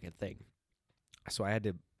whole fucking thing. So I had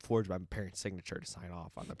to forge my parents' signature to sign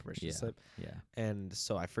off on the permission slip. Yeah. And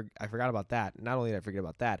so I forgot about that. Not only did I forget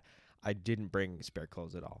about that, I didn't bring spare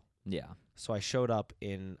clothes at all. Yeah. So I showed up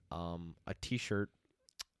in a t-shirt,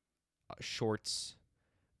 shorts,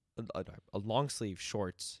 a long sleeve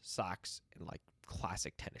shorts, socks, and like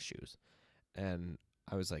classic tennis shoes. And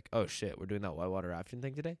I was like, "Oh shit, we're doing that whitewater rafting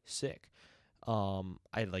thing today? Sick." I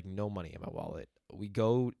had like no money in my wallet. We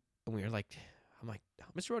go and we were like, I'm like,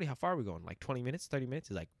 "Mr. Rody, how far are we going? Like 20 minutes, 30 minutes?"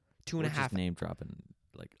 He's like, two and a We're half. just name dropping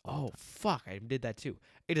like all Oh fuck, I did that too.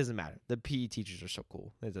 It doesn't matter. The PE teachers are so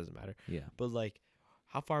cool. It doesn't matter. the time. Yeah. But like,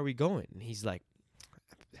 how far are we going? And he's like,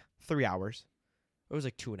 3 hours. It was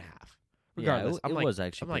like 2.5. Regardless, it I'm like, was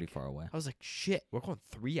actually I'm pretty like- far away. I was like, shit, we're going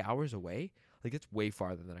 3 hours away? Like, that's way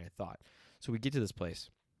farther than I thought. So we get to this place,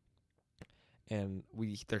 and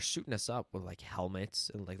they're shooting us up with, like, helmets,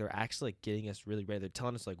 and, like, they're actually, like, getting us really ready. They're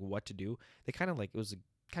telling us, like, what to do. They kind of, like, it was a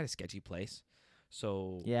kind of sketchy place.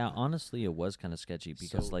 So Yeah, honestly, it was kind of sketchy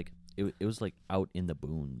because So- like it was like out in the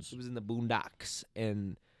boons. it was in the boondocks,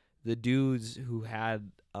 and the dudes who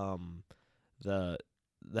had the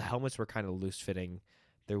helmets were kind of loose fitting.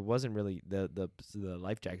 There wasn't really the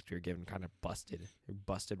life jackets we were given kind of busted. They're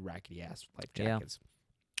busted rackety ass life Yeah. jackets.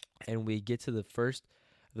 And we get to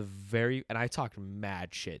and I talked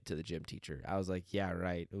mad shit to the gym teacher. I was like, "Yeah,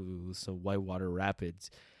 right. Ooh, some whitewater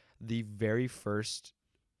rapids." The very first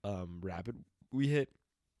rapid we hit,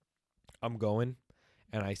 I'm going,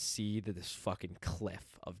 and I see that this fucking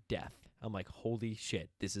cliff of death. I'm like, holy shit,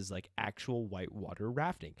 this is like actual whitewater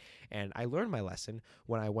rafting. And I learned my lesson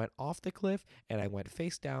when I went off the cliff and I went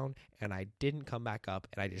face down and I didn't come back up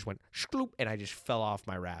and I just went shloop and I just fell off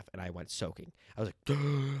my raft and I went soaking. I was like,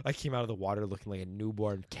 I came out of the water looking like a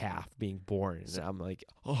newborn calf being born. And I'm like,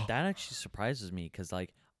 oh, That actually surprises me because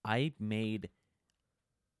like I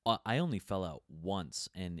only fell out once,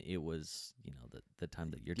 and it was the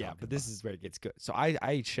time that you're yeah, talking but this about. is where it gets good. So I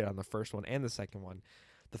ate shit on the first one and the second one.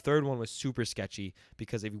 The third one was super sketchy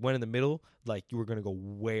because if you went in the middle, like you were gonna go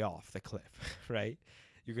way off the cliff, right?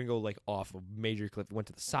 You're gonna go like off a major cliff. Went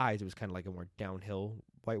to the sides, it was kind of like a more downhill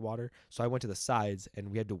whitewater. So I went to the sides, and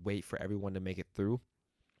we had to wait for everyone to make it through.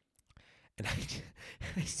 And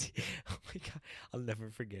I see, oh my god, I'll never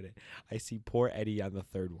forget it. I see poor Eddie on the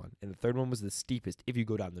third one, and the third one was the steepest if you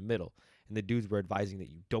go down the middle. And the dudes were advising that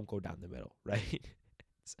you don't go down the middle, right?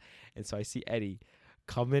 And so I see Eddie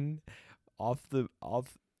coming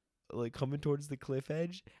coming towards the cliff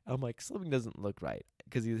edge. I'm like, something doesn't look right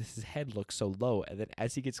because his head looks so low. And then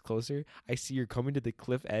as he gets closer, I see you're coming to the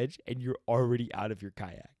cliff edge, and you're already out of your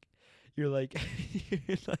kayak. You're like,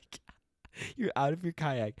 you're out of your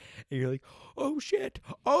kayak, and you're like, oh shit,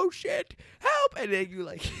 help! And then you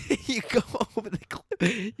like, you go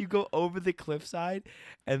over the cliffside,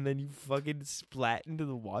 and then you fucking splat into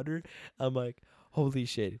the water. I'm like, holy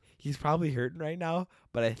shit, he's probably hurting right now,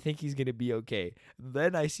 but I think he's gonna be okay.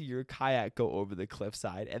 Then I see your kayak go over the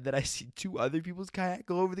cliffside, and then I see two other people's kayak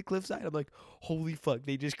go over the cliffside. I'm like, holy fuck,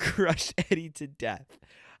 they just crushed Eddie to death.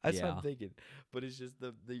 That's what Yeah. I'm thinking. But it's just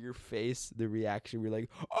the your face, the reaction. We're like,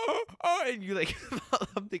 oh, and you like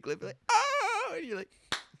up the cliff, like, oh, and you're like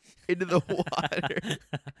into the water.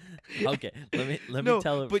 Okay, let No, me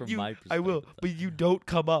tell it but from my perspective. I will, but you don't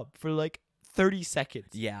come up for like 30 seconds.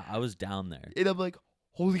 Yeah, I was down there. And I'm like,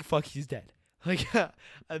 holy fuck, he's dead. Like,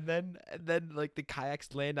 and then like the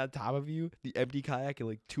kayaks land on top of you, the empty kayak, and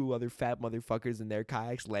like two other fat motherfuckers in their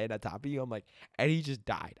kayaks land on top of you. I'm like, and he just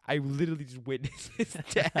died. I literally just witnessed his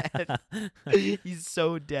death. He's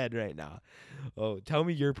so dead right now. Oh, tell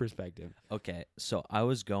me your perspective. Okay, so I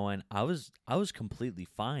was completely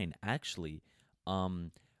fine actually.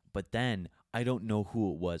 But then I don't know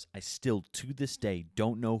who it was. I still to this day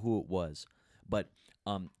don't know who it was. But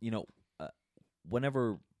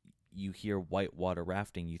whenever you hear whitewater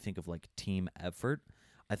rafting, you think of like team effort.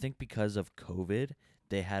 I think because of COVID,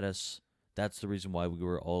 they had us. That's the reason why we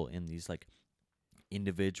were all in these like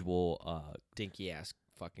individual Dinky ass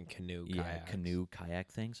fucking canoe kayak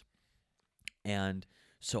things. And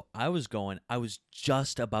so I was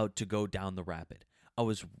just about to go down the rapid. I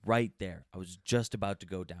was right there. I was just about to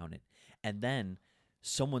go down it. And then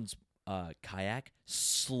someone's kayak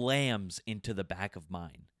slams into the back of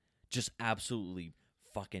mine. Just absolutely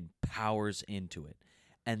fucking powers into it.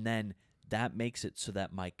 And then that makes it so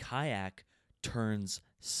that my kayak turns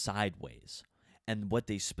sideways. And what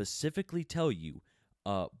they specifically tell you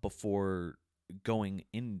before going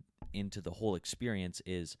into the whole experience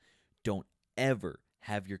is don't ever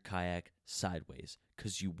have your kayak sideways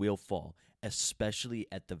because you will fall, especially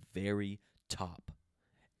at the very top.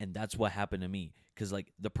 And that's what happened to me because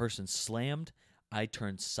like the person slammed, I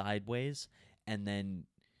turned sideways, and then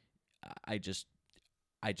I just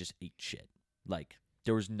ate shit. Like,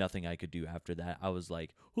 there was nothing I could do after that. I was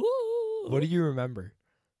like, "Ooh." What do you remember?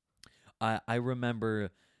 I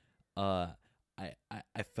remember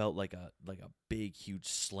I felt like a big huge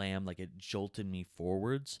slam, like it jolted me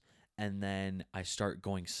forwards, and then I start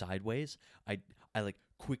going sideways. I like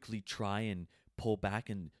quickly try and pull back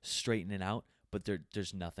and straighten it out, but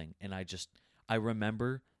there's nothing. And I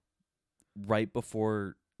remember right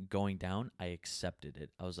before going down, I accepted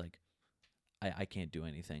it. I was like, I can't do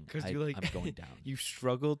anything. 'Cause you, like, I'm going down. You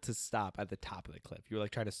struggled to stop at the top of the cliff. You were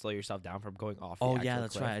like trying to slow yourself down from going off. Oh the yeah, actual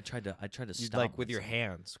that's cliff. right. I tried to You stop like with your myself.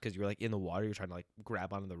 hands because you were like in the water. You're trying to like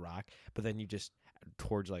grab onto the rock, but then you just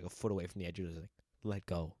towards like a foot away from the edge. You was like let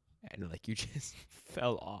go, and like you just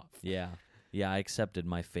fell off. Yeah, I accepted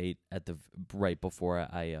my fate at the right before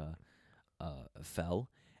I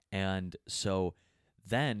fell, and so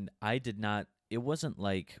then I did not. It wasn't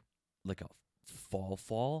like a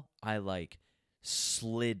fall. I like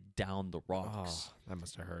slid down the rocks, Oh, that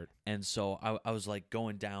must have hurt. and so I was like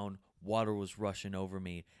going down. Water was rushing over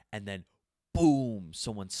me, and then boom,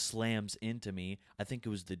 someone slams into me. I think it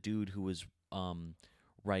was the dude who was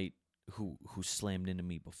right who slammed into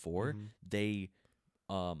me before. Mhm. They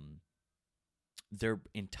their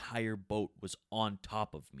entire boat was on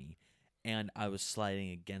top of me, and I was sliding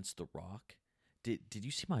against the rock. Did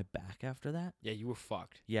you see my back after that? Yeah, you were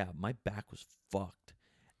fucked. Yeah, my back was fucked,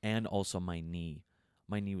 and also my knee.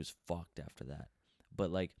 My knee was fucked after that.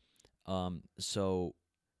 But like, so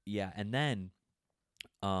yeah, and then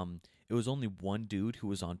it was only one dude who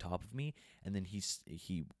was on top of me, and then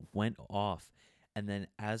he went off, and then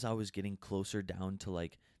as I was getting closer down to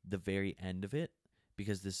like the very end of it,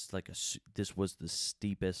 because this is like this was the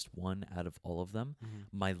steepest one out of all of them,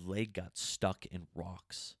 my leg got stuck in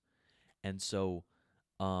rocks, and so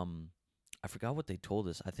I forgot what they told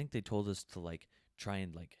us. I think they told us to like try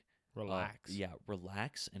and like Relax.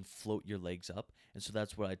 relax and float your legs up, and so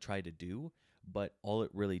that's what I tried to do, but all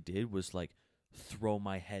it really did was like throw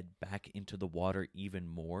my head back into the water even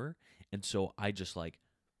more, and so I just like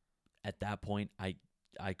at that point I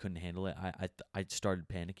couldn't handle it. I started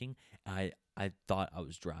panicking. I thought I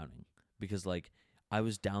was drowning because like I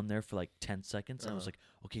was down there for like 10 seconds and I was like,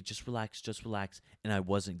 okay, just relax, and I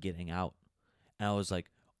wasn't getting out, and I was like,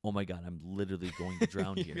 oh my god, I'm literally going to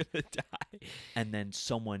drown You're here. gonna die. And then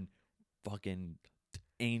someone fucking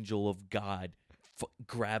angel of God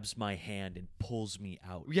grabs my hand and pulls me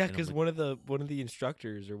out. Yeah, And I'm because like, one of the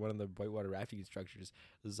instructors or one of the whitewater rafting instructors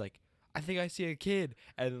was like, I think I see a kid,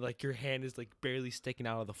 and like your hand is like barely sticking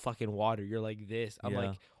out of the fucking water. You're like this. I'm Yeah.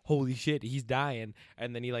 like, holy shit, he's dying.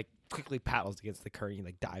 And then he like quickly paddles against the current. He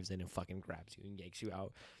like dives in and fucking grabs you and yanks you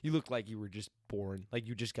out. You look like you were just born, like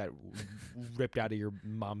you just got ripped out of your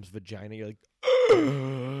mom's vagina. You're like,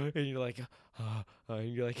 and you're like,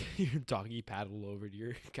 and you're like, you're doggy paddle over to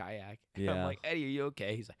your kayak. And I'm Yeah. like, Eddie, are you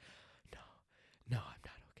okay? He's like, no, I'm not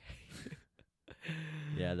okay.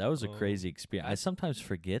 yeah, that was a Oh. crazy experience. I sometimes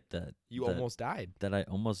forget that You almost died. I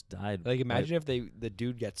almost died. Like imagine if the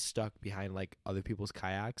dude gets stuck behind like other people's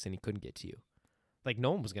kayaks and he couldn't get to you. Like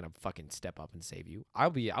no one was gonna fucking step up and save you. I'll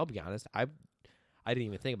be honest. I didn't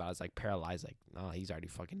even think about it. I was like paralyzed. Like no, he's already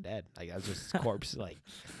fucking dead. Like that was just his corpse like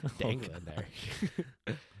dangling there.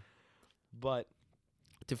 But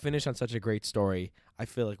to finish on such a great story, I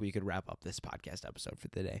feel like we could wrap up this podcast episode for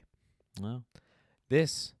the day. Well,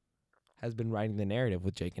 This has been Writing the Narrative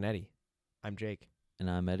with Jake and Eddie. I'm Jake. and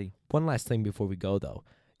I'm Eddie. One last thing before we go, though.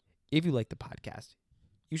 If you like the podcast,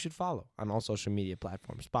 you should follow on all social media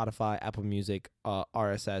platforms. Spotify, Apple Music,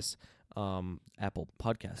 RSS, Apple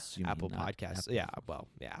Podcasts. You Apple mean, not Podcasts. Apple.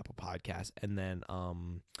 Apple Podcasts. And then,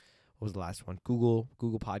 what was the last one? Google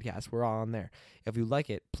Podcasts. We're all on there. If you like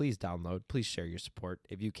it, please download. Please share your support.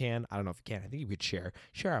 If you can, I don't know if you can. I think you could share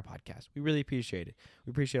our podcast. We really appreciate it.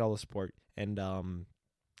 We appreciate all the support. And,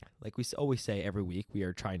 like we always say every week, we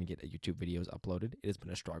are trying to get YouTube videos uploaded. It has been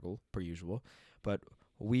a struggle, per usual. But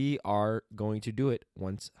we are going to do it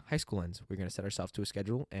once high school ends. We're going to set ourselves to a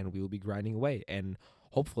schedule, and we will be grinding away. And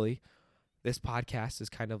hopefully, this podcast is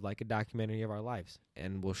kind of like a documentary of our lives.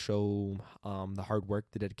 And we'll show the hard work,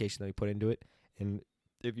 the dedication that we put into it. And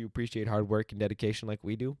if you appreciate hard work and dedication like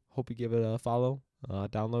we do, hope you give it a follow,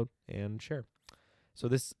 download, and share. So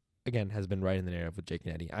this, again, has been Writing the Narrative with Jake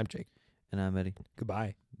and Eddie. I'm Jake. And I'm Eddie.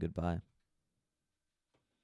 Goodbye. Goodbye.